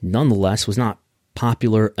 nonetheless was not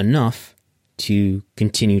popular enough to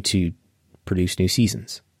continue to produce new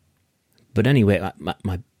seasons. But anyway,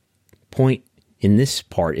 my point in this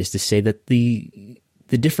part is to say that the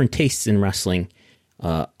different tastes in wrestling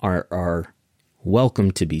are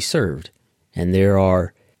welcome to be served, and there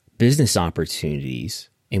are business opportunities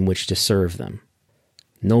in which to serve them.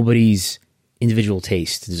 Nobody's individual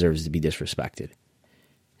taste deserves to be disrespected.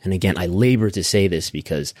 And again, I labor to say this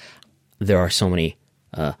because there are so many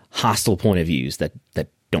hostile point of views that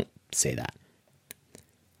don't say that.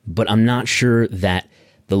 But I'm not sure that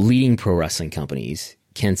the leading pro wrestling companies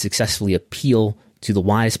can successfully appeal to the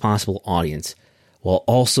widest possible audience while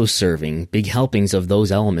also serving big helpings of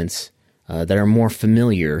those elements that are more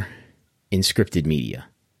familiar in scripted media.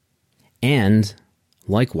 And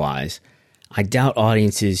likewise, I doubt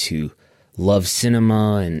audiences who love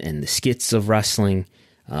cinema and the skits of wrestling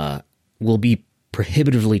will be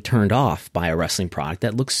prohibitively turned off by a wrestling product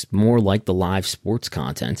that looks more like the live sports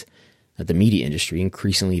content that the media industry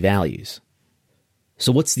increasingly values.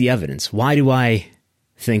 So what's the evidence? Why do I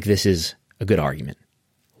think this is a good argument?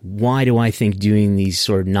 Why do I think doing these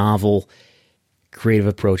sort of novel, creative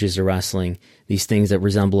approaches to wrestling, these things that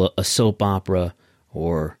resemble a soap opera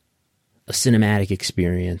or a cinematic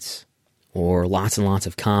experience or lots and lots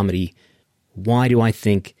of comedy, why do I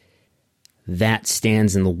think that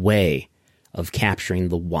stands in the way of capturing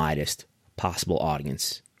the widest possible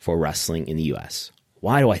audience for wrestling in the U.S.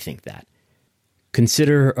 Why do I think that?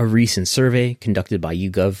 Consider a recent survey conducted by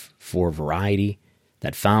YouGov for Variety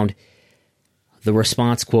that found the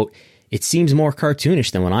response, quote, "It seems more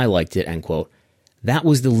cartoonish than when I liked it," end quote. That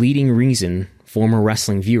was the leading reason former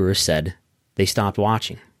wrestling viewers said they stopped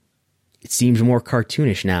watching. It seems more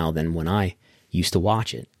cartoonish now than when I used to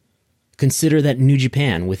watch it. Consider that New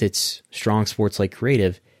Japan, with its strong sports-like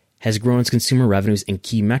creative, has grown its consumer revenues and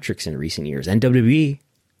key metrics in recent years. And WWE,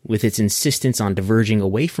 with its insistence on diverging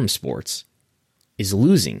away from sports, is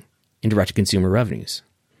losing in direct-to-consumer revenues.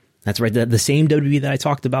 That's right, the same WWE that I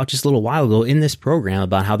talked about just a little while ago in this program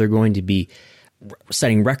about how they're going to be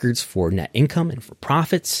setting records for net income and for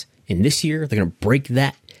profits in this year. They're going to break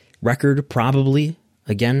that record probably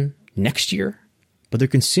again next year. But their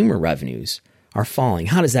consumer revenues are falling.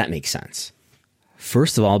 How does that make sense?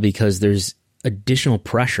 First of all, because there's additional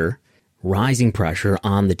pressure, rising pressure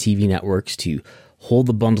on the TV networks to hold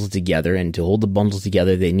the bundle together, and to hold the bundle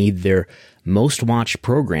together, they need their most watched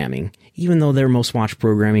programming, even though their most watched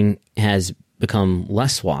programming has become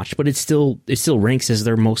less watched, but it still ranks as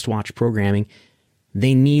their most watched programming.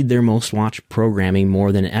 They need their most watched programming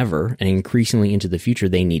more than ever, and increasingly into the future,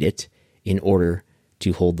 they need it in order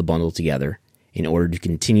to hold the bundle together, in order to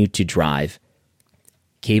continue to drive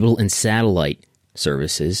cable and satellite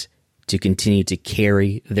services to continue to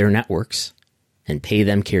carry their networks and pay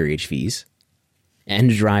them carriage fees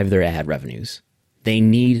and to drive their ad revenues. They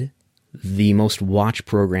need the most watched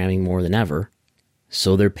programming more than ever,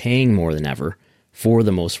 so they're paying more than ever for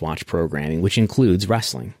the most watched programming, which includes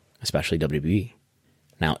wrestling, especially WWE.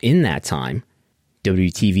 Now, in that time,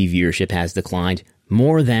 WTV viewership has declined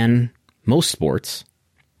more than most sports.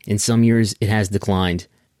 In some years, it has declined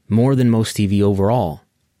more than most TV overall.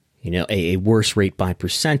 A worse rate by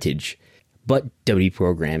percentage. But WWE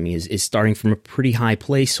programming is starting from a pretty high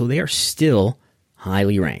place, so they are still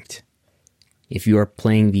highly ranked. If you are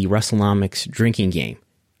playing the WrestleNomics drinking game,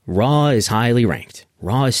 Raw is highly ranked.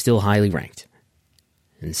 Raw is still highly ranked.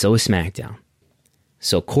 And so is SmackDown.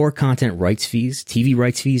 So core content rights fees, TV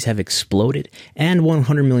rights fees have exploded, and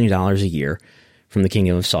 $100 million a year from the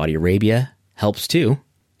Kingdom of Saudi Arabia helps too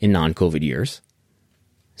in non-COVID years.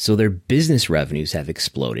 So their business revenues have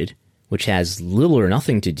exploded, which has little or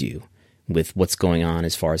nothing to do with what's going on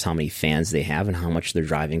as far as how many fans they have and how much they're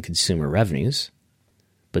driving consumer revenues.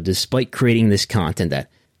 But despite creating this content that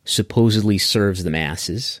supposedly serves the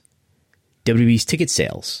masses, WWE's ticket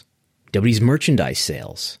sales, WWE's merchandise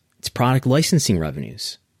sales, its product licensing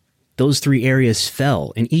revenues, those three areas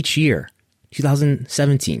fell in each year,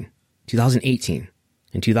 2017, 2018,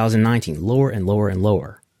 and 2019, lower and lower and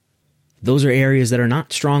lower. Those are areas that are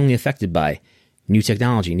not strongly affected by new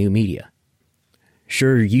technology, new media.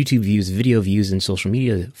 Sure, YouTube views, video views, and social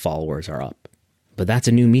media followers are up, but that's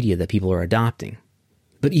a new media that people are adopting.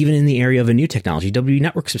 But even in the area of a new technology, WWE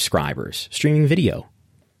Network subscribers, streaming video,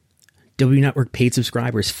 WWE Network paid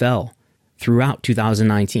subscribers fell throughout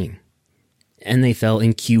 2019, and they fell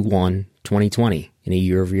in Q1 2020 in a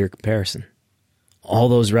year-over-year comparison. All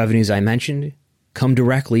those revenues I mentioned come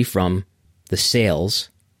directly from the sales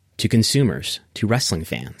to consumers, to wrestling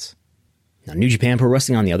fans. Now, New Japan Pro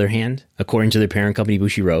Wrestling, on the other hand, according to their parent company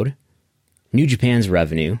Bushiroad, New Japan's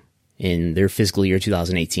revenue in their fiscal year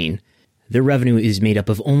 2018, their revenue is made up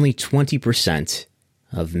of only 20%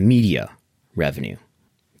 of media revenue.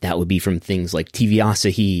 That would be from things like TV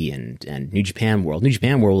Asahi and New Japan World. New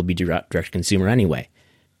Japan World will be direct consumer anyway.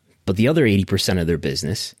 But the other 80% of their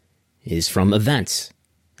business is from events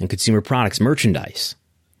and consumer products, merchandise,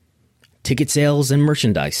 ticket sales and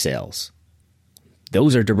merchandise sales.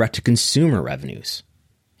 Those are direct-to-consumer revenues.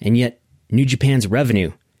 And yet, New Japan's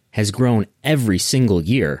revenue has grown every single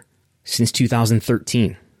year since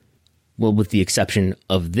 2013. Well, with the exception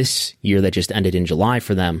of this year that just ended in July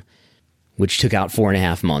for them, which took out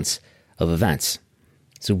 4.5 months of events.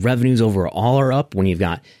 So revenues overall are up when you've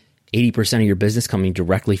got 80% of your business coming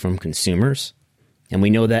directly from consumers. And we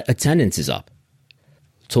know that attendance is up.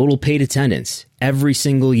 Total paid attendance every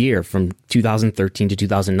single year from 2013 to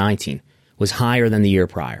 2019 was higher than the year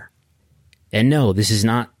prior. And no, this is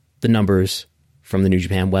not the numbers from the New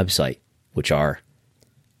Japan website, which are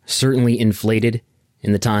certainly inflated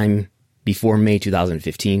in the time before May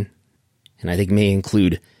 2015. And I think may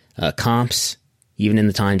include comps even in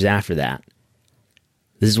the times after that.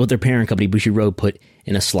 This is what their parent company, Bushiroad, put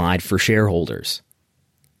in a slide for shareholders.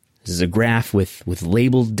 This is a graph with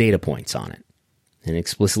labeled data points on it. And it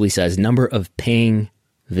explicitly says number of paying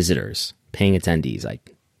visitors, paying attendees, I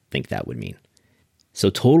think that would mean. So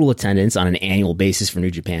total attendance on an annual basis for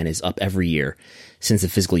New Japan is up every year since the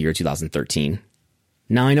fiscal year 2013.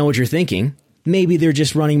 Now I know what you're thinking. Maybe they're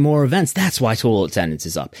just running more events. That's why total attendance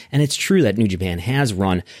is up. And it's true that New Japan has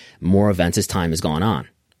run more events as time has gone on.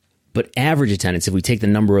 But average attendance, if we take the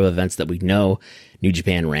number of events that we know New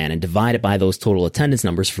Japan ran and divide it by those total attendance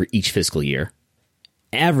numbers for each fiscal year,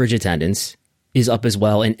 average attendance is up as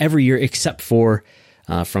well in every year except for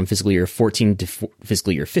from fiscal year 14 to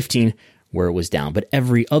fiscal year 15, where it was down. But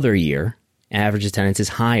every other year, average attendance is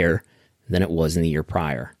higher than it was in the year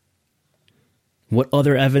prior. What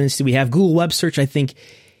other evidence do we have? Google Web Search, I think,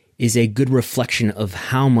 is a good reflection of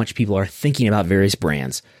how much people are thinking about various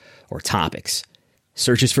brands or topics.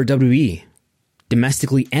 Searches for WWE,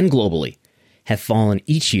 domestically and globally, have fallen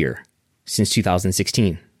each year since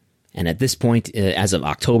 2016. And at this point, as of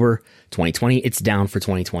October 2020, it's down for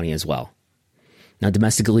 2020 as well. Now,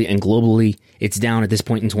 domestically and globally, it's down at this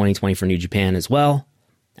point in 2020 for New Japan as well.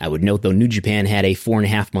 I would note, though, New Japan had a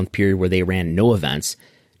 4.5-month period where they ran no events.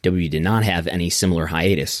 WWE did not have any similar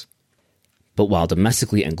hiatus. But while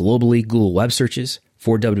domestically and globally, Google Web searches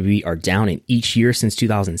for WWE are down in each year since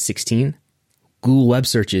 2016, Google Web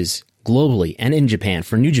searches globally and in Japan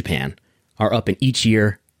for New Japan are up in each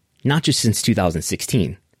year, not just since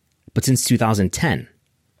 2016, but since 2010.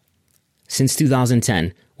 Since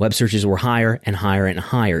 2010, web searches were higher and higher and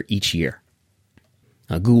higher each year.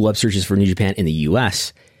 Google Web searches for New Japan in the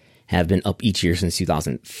US have been up each year since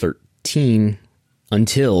 2013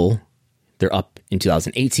 until they're up in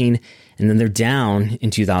 2018, and then they're down in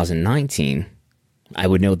 2019. I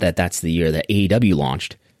would note that that's the year that AEW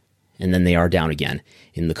launched, and then they are down again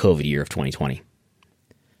in the COVID year of 2020.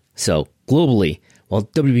 So globally, while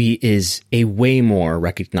WWE is a way more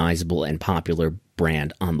recognizable and popular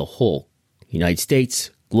brand on the whole, United States,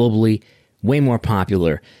 globally, way more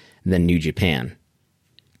popular than New Japan.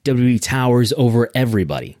 WWE towers over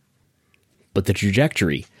everybody, but the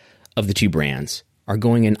trajectory of the two brands are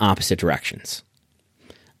going in opposite directions.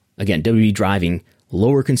 Again, WWE driving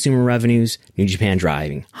lower consumer revenues, New Japan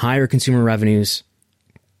driving higher consumer revenues.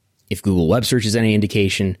 If Google Web Search is any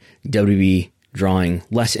indication, WWE drawing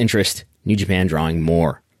less interest, New Japan drawing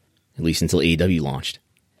more, at least until AEW launched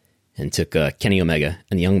and took Kenny Omega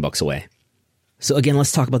and the Young Bucks away. So again,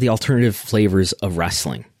 let's talk about the alternative flavors of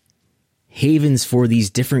wrestling. Havens for these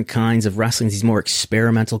different kinds of wrestling, these more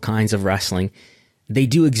experimental kinds of wrestling, they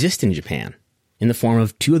do exist in Japan in the form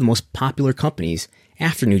of two of the most popular companies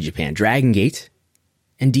after New Japan, Dragon Gate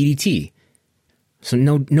and DDT. So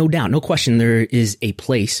no doubt, no question, there is a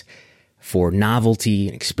place for novelty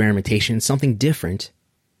and experimentation, something different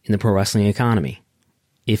in the pro wrestling economy,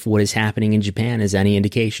 if what is happening in Japan is any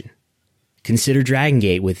indication. Consider Dragon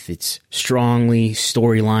Gate with its strongly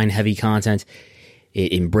storyline-heavy content.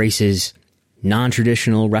 It embraces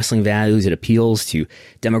non-traditional wrestling values. It appeals to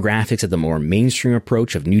demographics of the more mainstream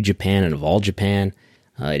approach of New Japan and of All Japan.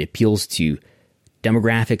 It appeals to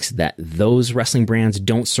demographics that those wrestling brands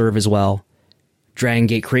don't serve as well. Dragon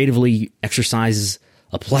Gate creatively exercises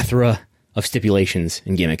a plethora of stipulations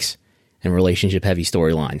and gimmicks and relationship-heavy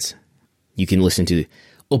storylines. You can listen to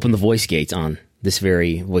Open the Voice Gate on this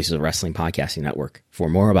very Voices of Wrestling podcasting network for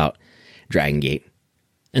more about Dragon Gate.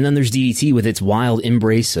 And then there's DDT with its wild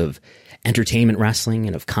embrace of entertainment wrestling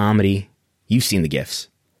and of comedy. You've seen the GIFs.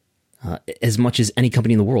 As much as any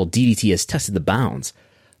company in the world, DDT has tested the bounds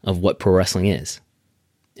of what pro wrestling is.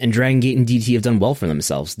 And Dragon Gate and DDT have done well for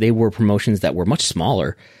themselves. They were promotions that were much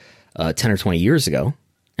smaller 10 or 20 years ago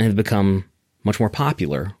and have become much more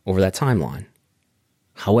popular over that timeline.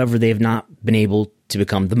 However, they have not been able to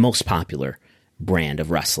become the most popular brand of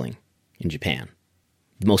wrestling in Japan.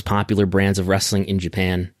 The most popular brands of wrestling in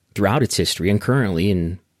Japan throughout its history and currently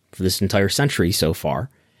and for this entire century so far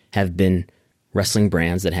have been wrestling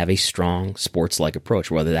brands that have a strong sports-like approach,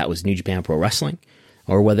 whether that was New Japan Pro Wrestling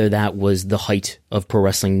or whether that was the height of Pro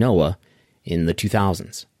Wrestling Noah in the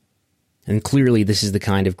 2000s. And clearly this is the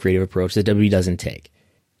kind of creative approach that WWE doesn't take.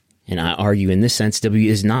 And I argue in this sense, WWE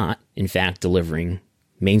is not, in fact, delivering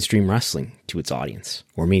mainstream wrestling to its audience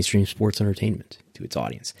or mainstream sports entertainment to its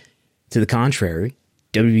audience. To the contrary,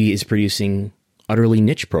 WWE is producing utterly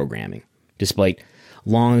niche programming, despite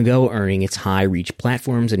long ago earning its high-reach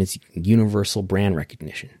platforms and its universal brand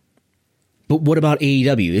recognition. But what about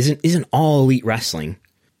AEW? Isn't all elite wrestling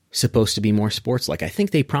supposed to be more sports-like? I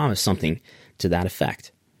think they promised something to that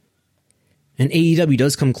effect. And AEW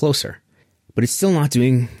does come closer, but it's still not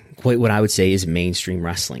doing quite what I would say is mainstream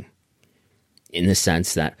wrestling, in the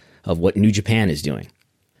sense that of what New Japan is doing.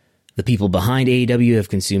 The people behind AEW have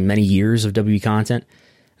consumed many years of WWE content,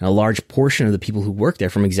 and a large portion of the people who work there,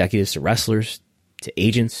 from executives to wrestlers to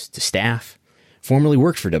agents to staff, formerly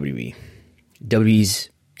worked for WWE. WWE's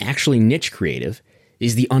actually niche creative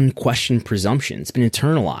is the unquestioned presumption. It's been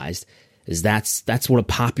internalized as that's what a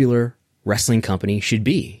popular wrestling company should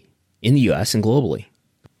be in the US and globally.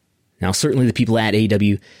 Now, certainly the people at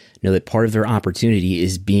AEW know that part of their opportunity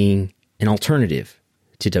is being an alternative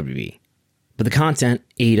to WWE. But the content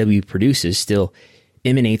AEW produces still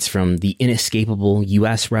emanates from the inescapable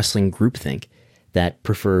US wrestling groupthink that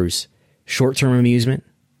prefers short-term amusement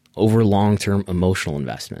over long-term emotional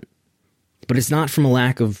investment. But it's not from a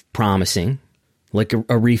lack of promising, like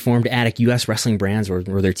a reformed addict US wrestling brands or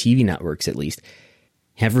their TV networks at least,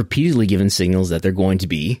 have repeatedly given signals that they're going to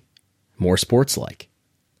be more sports-like.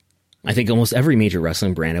 I think almost every major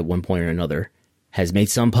wrestling brand at one point or another has made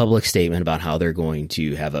some public statement about how they're going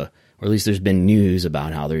to have or at least there's been news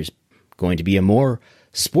about how there's going to be a more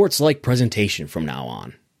sports-like presentation from now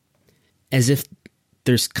on. As if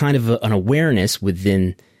there's kind of an awareness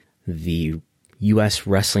within the U.S.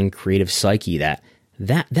 wrestling creative psyche that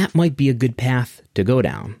might be a good path to go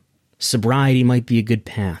down. Sobriety might be a good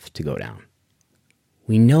path to go down.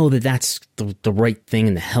 We know that that's the right thing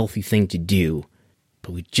and the healthy thing to do,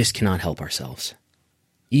 but we just cannot help ourselves.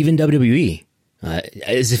 Even WWE,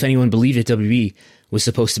 as if anyone believed that WWE was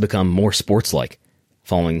supposed to become more sports-like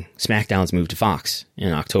following SmackDown's move to Fox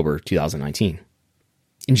in October 2019.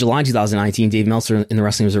 In July 2019, Dave Meltzer in the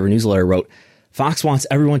Wrestling Observer newsletter wrote, "Fox wants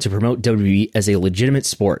everyone to promote WWE as a legitimate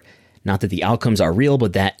sport, not that the outcomes are real,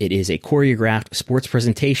 but that it is a choreographed sports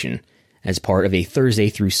presentation as part of a Thursday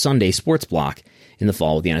through Sunday sports block in the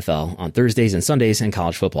fall with the NFL on Thursdays and Sundays and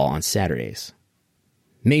college football on Saturdays."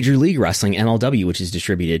 Major League Wrestling, MLW, which is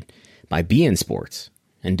distributed by beIN Sports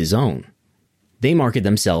and DAZN, they market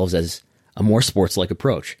themselves as a more sports-like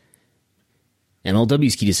approach.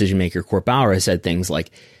 MLW's key decision maker, Court Bauer, has said things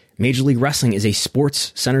like, "Major League Wrestling is a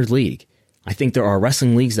sports-centered league. I think there are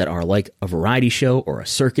wrestling leagues that are like a variety show or a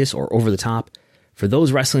circus or over the top. For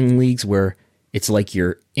those wrestling leagues where it's like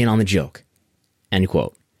you're in on the joke." End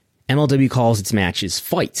quote. MLW calls its matches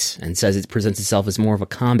fights and says it presents itself as more of a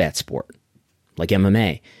combat sport, like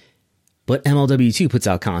MMA. But MLW too puts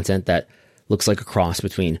out content that looks like a cross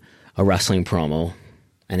between a wrestling promo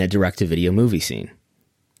and a direct-to-video movie scene.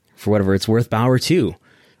 For whatever it's worth, Bauer too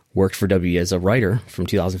worked for WWE as a writer from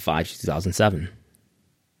 2005 to 2007.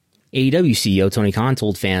 AEW CEO Tony Khan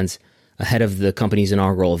told fans ahead of the company's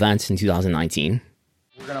inaugural event in 2019,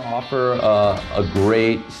 "We're going to offer a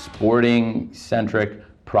great sporting-centric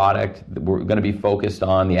product. We're going to be focused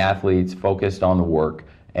on the athletes, focused on the work.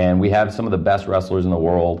 And we have some of the best wrestlers in the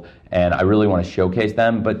world, and I really want to showcase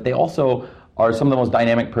them. But they also are some of the most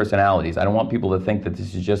dynamic personalities. I don't want people to think that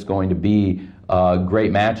this is just going to be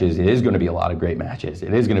great matches. It is going to be a lot of great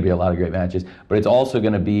matches. But it's also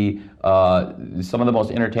going to be some of the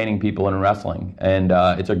most entertaining people in wrestling. And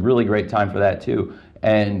it's a really great time for that, too.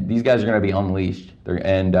 And these guys are going to be unleashed,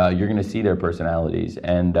 and you're going to see their personalities.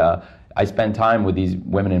 And I spend time with these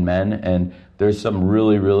women and men, and there's some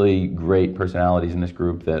really, really great personalities in this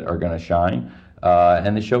group that are going to shine.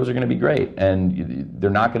 And the shows are going to be great. And they're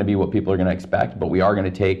not going to be what people are going to expect, but we are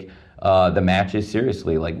going to take the matches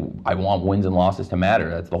seriously. Like, I want wins and losses to matter.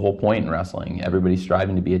 That's the whole point in wrestling. Everybody's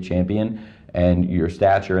striving to be a champion, and your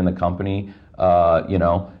stature in the company,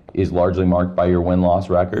 is largely marked by your win-loss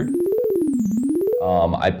record.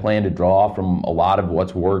 I plan to draw from a lot of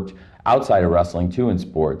what's worked outside of wrestling, too, in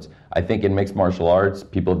sports. I think in mixed martial arts,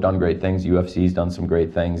 people have done great things. UFC's done some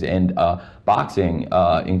great things. And boxing,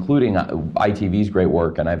 including ITV's great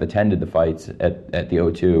work, and I've attended the fights at the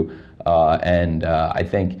O2. And I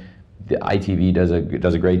think the ITV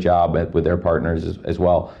does a great job with their partners as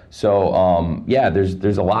well. So,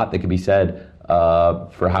 there's a lot that could be said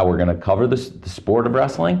for how we're going to cover the sport of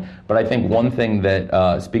wrestling. But I think one thing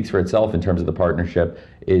that speaks for itself in terms of the partnership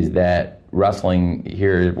is that wrestling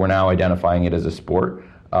here, we're now identifying it as a sport.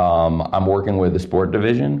 I'm working with the sport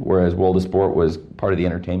division, whereas World of Sport was part of the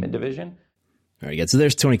entertainment division. All right, good. So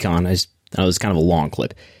there's Tony Khan. That was kind of a long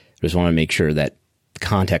clip. I just want to make sure that the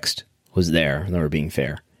context was there and they were being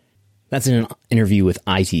fair. That's in an interview with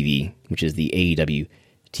ITV, which is the AEW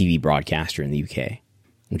TV broadcaster in the UK,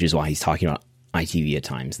 which is why he's talking about ITV at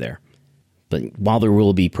times there. But while there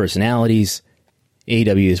will be personalities,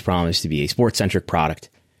 AEW has promised to be a sports-centric product.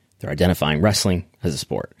 They're identifying wrestling as a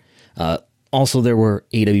sport. Also, there were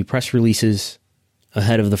AEW press releases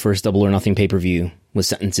ahead of the first Double or Nothing pay-per-view with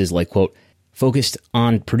sentences like, quote, "Focused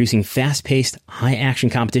on producing fast-paced, high-action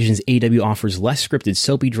competitions, AEW offers less scripted,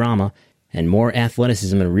 soapy drama and more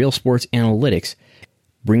athleticism and real sports analytics,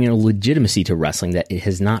 bringing a legitimacy to wrestling that it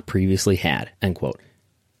has not previously had," end quote.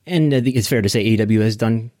 And I think it's fair to say AEW has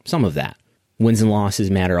done some of that. Wins and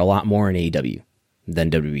losses matter a lot more in AEW than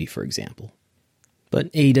WWE, for example.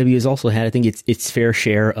 But AEW has also had, I think, its fair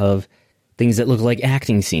share of things that look like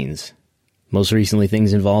acting scenes. Most recently,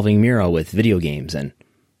 things involving Miro with video games, and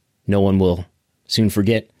no one will soon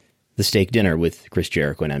forget the steak dinner with Chris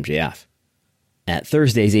Jericho and MJF. At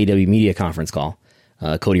Thursday's AEW media conference call,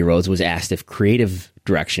 Cody Rhodes was asked if creative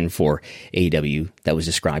direction for AEW that was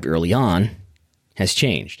described early on has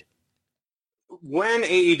changed. When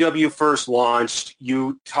AEW first launched,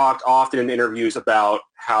 you talked often in interviews about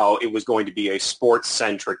how it was going to be a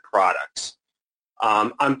sports-centric product.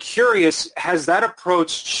 I'm curious, has that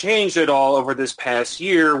approach changed at all over this past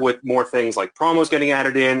year with more things like promos getting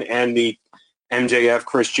added in and the MJF,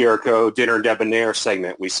 Chris Jericho, Dinner Debonair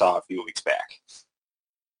segment we saw a few weeks back?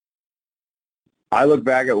 I look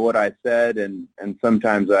back at what I said, and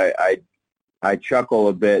sometimes I chuckle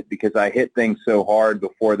a bit because I hit things so hard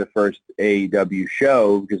before the first AEW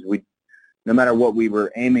show, because no matter what we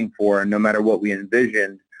were aiming for and no matter what we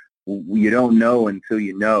envisioned, you don't know until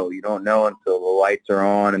you know. You don't know until the lights are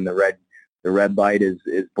on and the red light is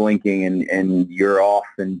blinking and you're off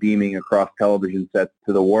and beaming across television sets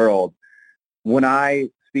to the world. When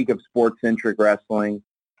I speak of sports-centric wrestling,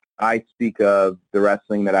 I speak of the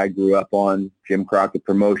wrestling that I grew up on, Jim Crockett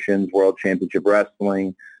Promotions, World Championship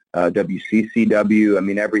Wrestling, WCCW. I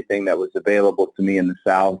mean, everything that was available to me in the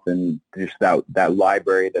South, and just that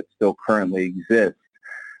library that still currently exists.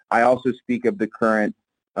 I also speak of the current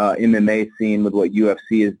MMA scene with what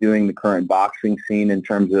UFC is doing, the current boxing scene in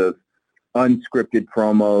terms of unscripted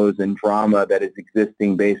promos and drama that is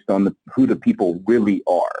existing based on who the people really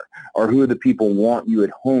are, or who the people want you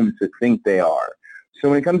at home to think they are. So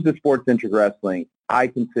when it comes to sports-centric wrestling, I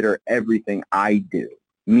consider everything I do,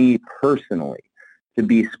 me personally, to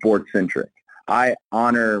be sports-centric. I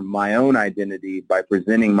honor my own identity by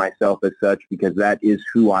presenting myself as such because that is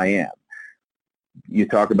who I am. You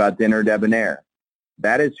talk about Dinner Debonair.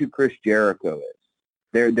 That is who Chris Jericho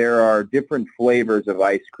is. There are different flavors of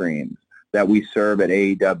ice creams that we serve at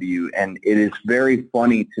AEW, and it is very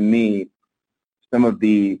funny to me, some of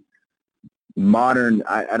the modern,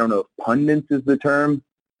 I don't know if pundits is the term,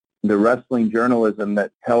 the wrestling journalism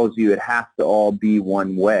that tells you it has to all be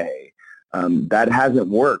one way. That hasn't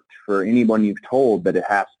worked for anyone you've told that it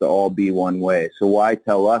has to all be one way. So why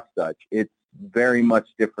tell us such? It's very much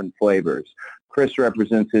different flavors. Chris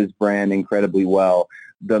represents his brand incredibly well.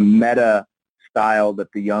 The meta style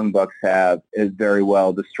that the Young Bucks have is very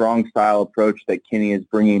well. The strong style approach that Kenny is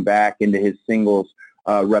bringing back into his singles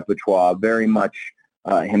repertoire, very much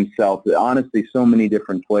himself. Honestly, so many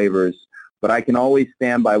different flavors. But I can always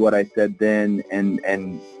stand by what I said then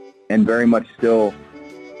and very much still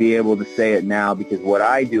be able to say it now, because what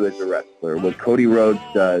I do as a wrestler, what Cody Rhodes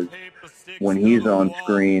does when he's on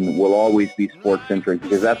screen, will always be sports-centric,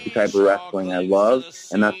 because that's the type of wrestling I love,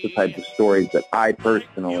 and that's the type of stories that I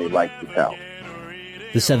personally like to tell.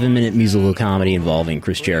 The 7-minute musical comedy involving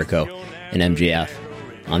Chris Jericho and MJF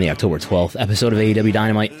on the October 12th episode of AEW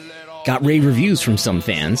Dynamite got rave reviews from some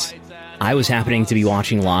fans. I was happening to be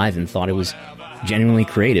watching live and thought it was genuinely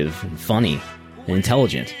creative and funny and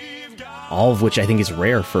intelligent, all of which I think is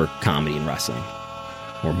rare for comedy and wrestling,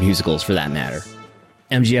 or musicals for that matter.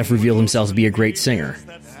 MJF revealed himself to be a great singer,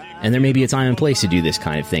 and there may be a time and place to do this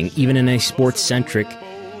kind of thing, even in a sports-centric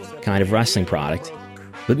kind of wrestling product,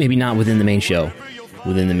 but maybe not within the main show,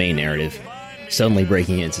 within the main narrative, suddenly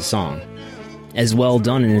breaking it into song. As well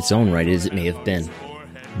done in its own right as it may have been.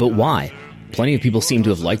 But why? Plenty of people seem to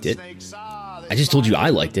have liked it. I just told you I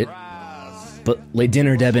liked it. But Le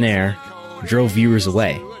Dinner Debonair drove viewers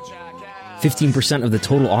away. 15% of the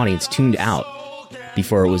total audience tuned out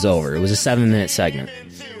before it was over. It was a 7-minute segment,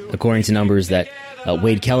 according to numbers that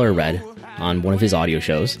Wade Keller read on one of his audio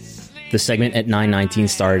shows. The segment at 9:19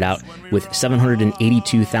 started out with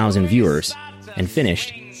 782,000 viewers and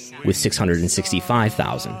finished with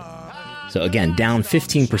 665,000. So again, down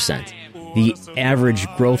 15%. The average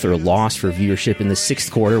growth or loss for viewership in the sixth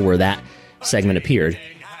quarter where that segment appeared.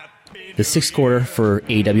 The sixth quarter for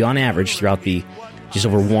AEW on average throughout the just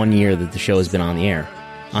over 1 year that the show has been on the air.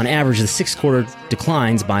 On average, the sixth quarter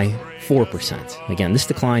declines by 4%. Again, this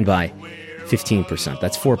declined by 15%.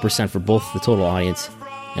 That's 4% for both the total audience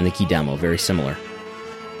and the key demo, very similar.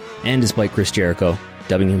 And despite Chris Jericho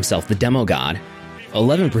dubbing himself the Demo God,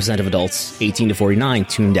 11% of adults 18 to 49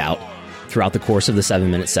 tuned out throughout the course of the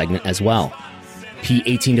 7-minute segment as well.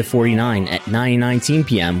 P18 to 49 at 9:19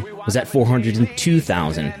 p.m. was at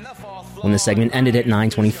 402,000. When the segment ended at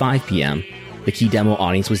 9:25 p.m., the key demo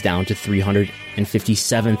audience was down to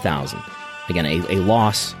 357,000. Again, a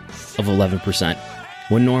loss of 11%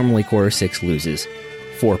 when normally quarter 6 loses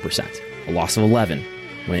 4%. A loss of 11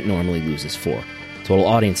 when it normally loses 4. Total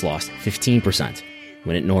audience lost 15%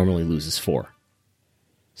 when it normally loses 4.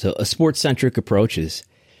 So a sports-centric approach is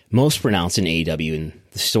most pronounced in AEW in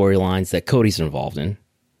the storylines that Cody's involved in,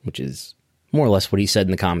 which is more or less what he said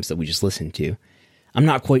in the comments that we just listened to. I'm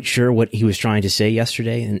not quite sure what he was trying to say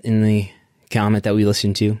yesterday in the comment that we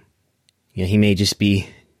listened to. You know, he may just be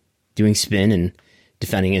doing spin and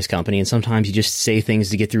defending his company, and sometimes you just say things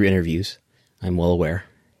to get through interviews. I'm well aware.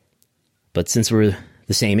 But since we're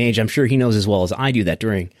the same age, I'm sure he knows as well as I do that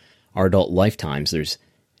during our adult lifetimes, there's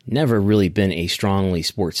never really been a strongly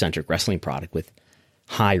sports-centric wrestling product with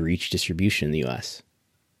high reach distribution in the U.S.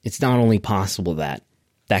 It's not only possible that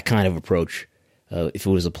that kind of approach, if it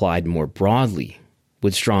was applied more broadly,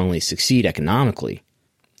 would strongly succeed economically,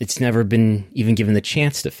 it's never been even given the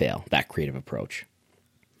chance to fail, that creative approach.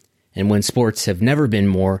 And when sports have never been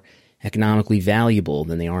more economically valuable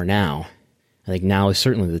than they are now, I think now is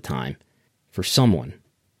certainly the time for someone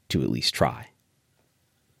to at least try.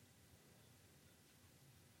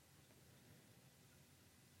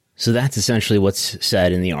 So that's essentially what's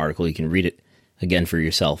said in the article. You can read it again for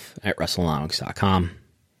yourself at WrestleNomics.com.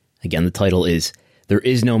 Again, the title is There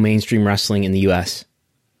Is No Mainstream Wrestling in the U.S.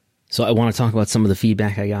 So I want to talk about some of the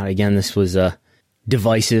feedback I got. Again, this was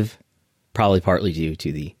divisive, probably partly due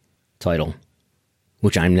to the title,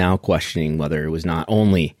 which I'm now questioning whether it was not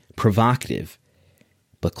only provocative,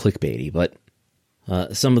 but clickbaity. But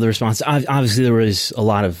some of the response, obviously there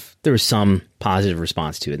was some positive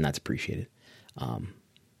response to it, and that's appreciated.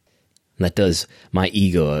 That does my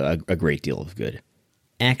ego a great deal of good.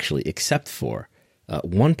 Actually, except for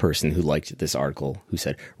one person who liked this article, who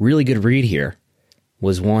said, really good read here,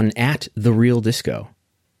 was one at The Real Disco,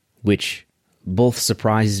 which both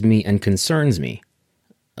surprises me and concerns me.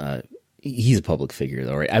 He's a public figure,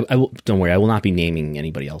 though, right? Don't worry, I will not be naming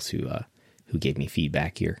anybody else who gave me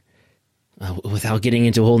feedback here. Without getting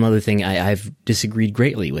into a whole other thing, I've disagreed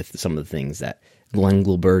greatly with some of the things that Glenn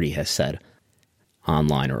Gilberti has said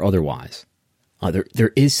online or otherwise.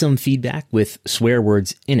 There is some feedback with swear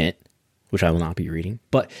words in it, which I will not be reading.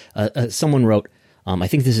 But someone wrote, I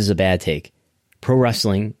think this is a bad take. Pro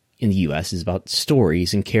wrestling in the U.S. is about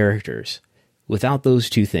stories and characters. Without those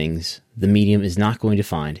two things, the medium is not going to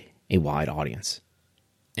find a wide audience.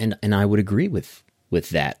 And I would agree with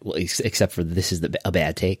that, well, except for this is a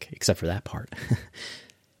bad take, except for that part.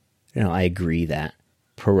 I agree that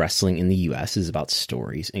pro wrestling in the U.S. is about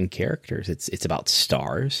stories and characters. It's about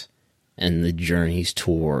stars and the journeys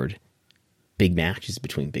toward big matches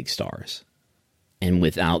between big stars. And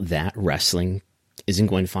without that, wrestling isn't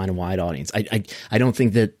going to find a wide audience. I don't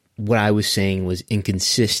think that what I was saying was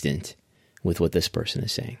inconsistent with what this person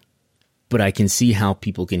is saying. But I can see how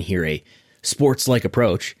people can hear a sports-like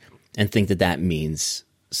approach and think that that means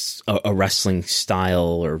a wrestling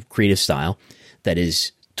style or creative style that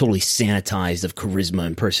is totally sanitized of charisma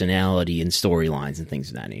and personality and storylines and things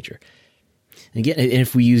of that nature. And again,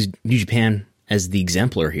 if we use New Japan as the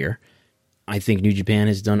exemplar here, I think New Japan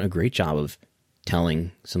has done a great job of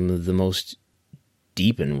telling some of the most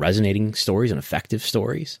deep and resonating stories and effective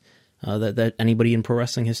stories that anybody in pro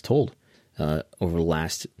wrestling has told over the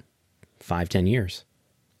last 5-10 years,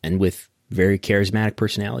 and with very charismatic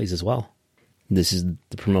personalities as well. This is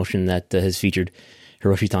the promotion that has featured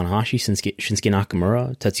Hiroshi Tanahashi, Shinsuke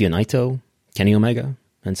Nakamura, Tetsuya Naito, Kenny Omega,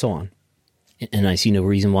 and so on. And I see no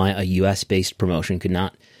reason why a U.S.-based promotion could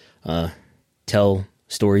not tell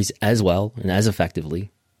stories as well and as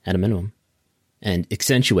effectively, at a minimum, and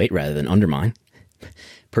accentuate rather than undermine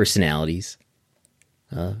personalities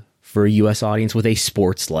for a U.S. audience with a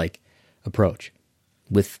sports-like approach,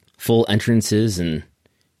 with full entrances and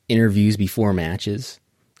interviews before matches,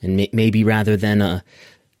 and maybe rather than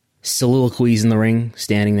soliloquies in the ring,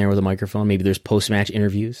 standing there with a microphone, maybe there's post-match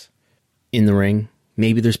interviews in the ring.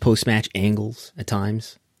 Maybe there's post-match angles at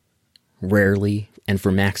times, rarely, and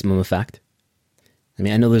for maximum effect. I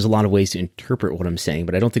mean, I know there's a lot of ways to interpret what I'm saying,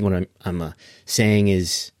 but I don't think what I'm saying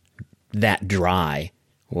is that dry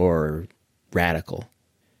or radical.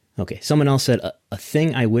 Okay, someone else said, a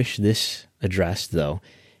thing I wish this addressed, though,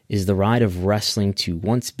 is the ride of wrestling to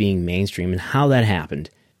once being mainstream and how that happened,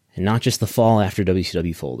 and not just the fall after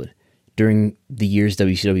WCW folded. During the years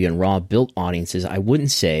WCW and Raw built audiences, I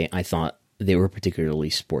wouldn't say I thought they were particularly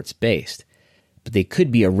sports-based, but they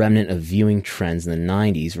could be a remnant of viewing trends in the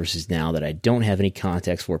 90s versus now that I don't have any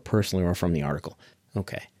context for personally or from the article.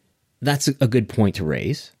 Okay, that's a good point to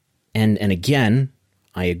raise. And again,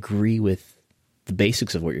 I agree with the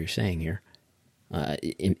basics of what you're saying here.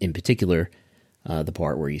 In particular, the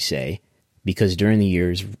part where you say, because during the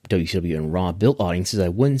years WCW and Raw built audiences, I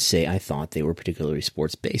wouldn't say I thought they were particularly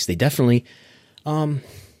sports-based. They definitely,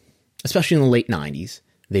 especially in the late 90s,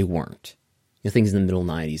 they weren't. Things in the middle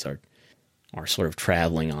 90s are sort of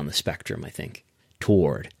traveling on the spectrum, I think,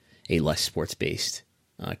 toward a less sports-based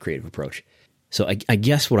creative approach. So I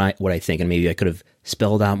guess what I think, and maybe I could have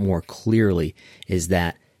spelled out more clearly, is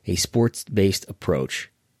that a sports-based approach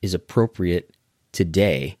is appropriate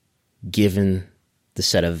today, given the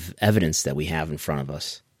set of evidence that we have in front of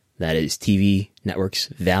us. That is, TV networks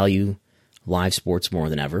value live sports more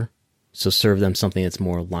than ever, so serve them something that's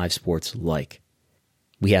more live sports-like.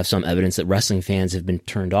 We have some evidence that wrestling fans have been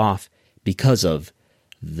turned off because of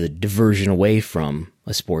the diversion away from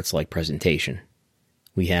a sports-like presentation.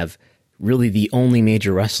 We have really the only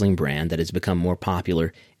major wrestling brand that has become more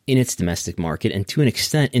popular in its domestic market, and to an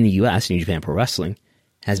extent in the U.S., New Japan Pro Wrestling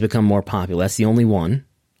has become more popular. That's the only one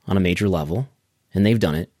on a major level, and they've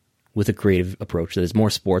done it with a creative approach that is more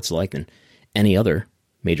sports-like than any other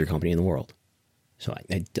major company in the world. So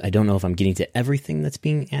I don't know if I'm getting to everything that's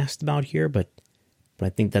being asked about here, but I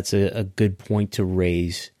think that's a good point to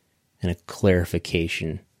raise and a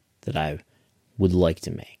clarification that I would like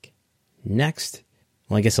to make. Next,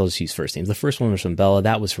 well, I guess I'll just use first names. The first one was from Bella.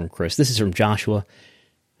 That was from Chris. This is from Joshua,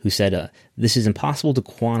 who said, this is impossible to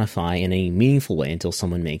quantify in any meaningful way until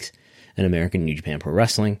someone makes an American New Japan Pro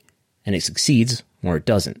Wrestling, and it succeeds or it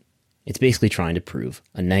doesn't. It's basically trying to prove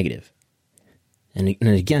a negative. And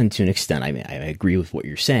again, to an extent, I agree with what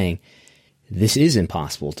you're saying. This is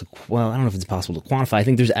impossible to, well, I don't know if it's possible to quantify. I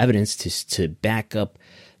think there's evidence to back up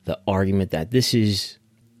the argument that this is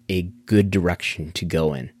a good direction to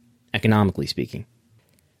go in, economically speaking.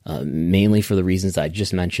 Mainly for the reasons I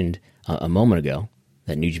just mentioned a moment ago,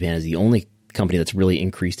 that New Japan is the only company that's really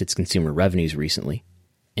increased its consumer revenues recently.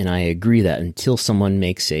 And I agree that until someone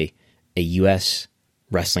makes a U.S.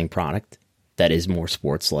 wrestling product that is more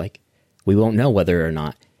sports-like, we won't know whether or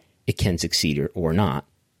not it can succeed or not,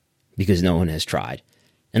 because no one has tried.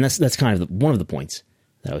 And that's kind of one of the points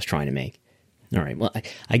that I was trying to make. All right, well,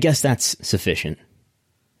 I guess that's sufficient.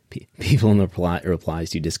 People in the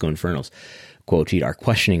replies to Disco Inferno's quote tweet are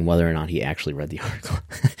questioning whether or not he actually read the article.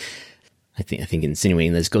 I think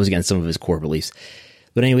insinuating this goes against some of his core beliefs.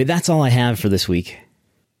 But anyway, that's all I have for this week.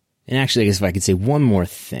 And actually, I guess if I could say one more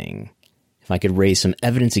thing, if I could raise some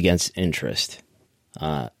evidence against interest.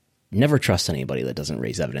 Never trust anybody that doesn't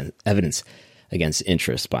raise evidence against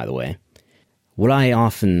interest, by the way. What I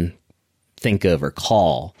often think of or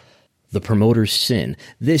call the promoter's sin,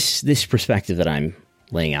 this perspective that I'm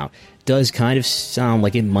laying out does kind of sound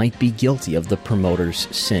like it might be guilty of the promoter's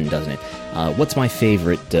sin, doesn't it? What's my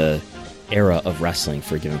favorite era of wrestling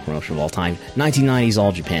for a given promotion of all time? 1990s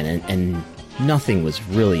All Japan, and nothing was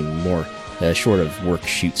really more, short of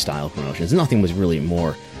work-shoot style promotions, nothing was really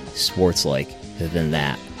more sports-like than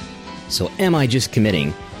that. So am I just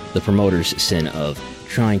committing the promoter's sin of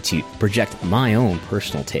trying to project my own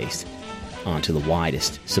personal taste onto the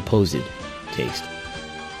widest supposed taste?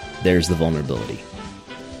 There's the vulnerability.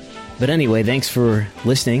 But anyway, thanks for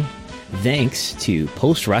listening. Thanks to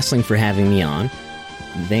Post Wrestling for having me on.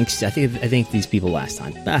 Thanks, I think these people last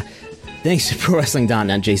time. Thanks to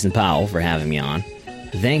ProWrestling.net, Jason Powell, for having me on.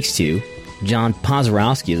 Thanks to John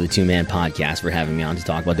Pozorowski of the Two Man Podcast for having me on to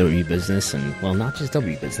talk about WWE business, and, well, not just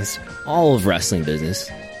WWE business, all of wrestling business.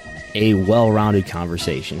 A well-rounded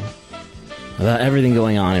conversation about everything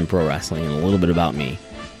going on in pro wrestling and a little bit about me.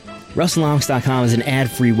 WrestleNomics.com is an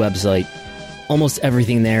ad-free website. Almost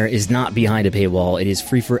everything there is not behind a paywall. It is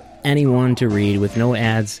free for anyone to read with no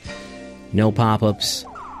ads, no pop-ups,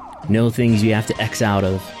 no things you have to X out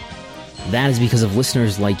of. That is because of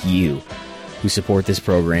listeners like you who support this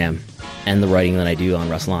program and the writing that I do on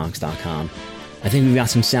WrestleNomics.com. I think we've got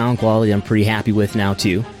some sound quality I'm pretty happy with now,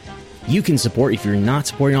 too. You can support if you're not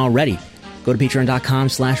supporting already. Go to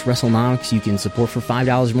patreon.com/WrestleNomics. You can support for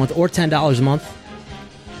 $5 a month or $10 a month,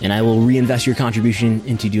 and I will reinvest your contribution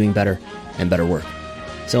into doing better and better work.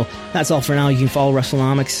 So that's all for now. You can follow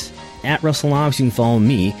WrestleNomics at WrestleNomics. You can follow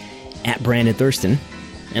me at Brandon Thurston,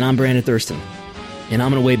 and I'm Brandon Thurston. And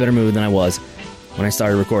I'm in a way better mood than I was when I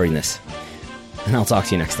started recording this. And I'll talk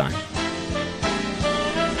to you next time.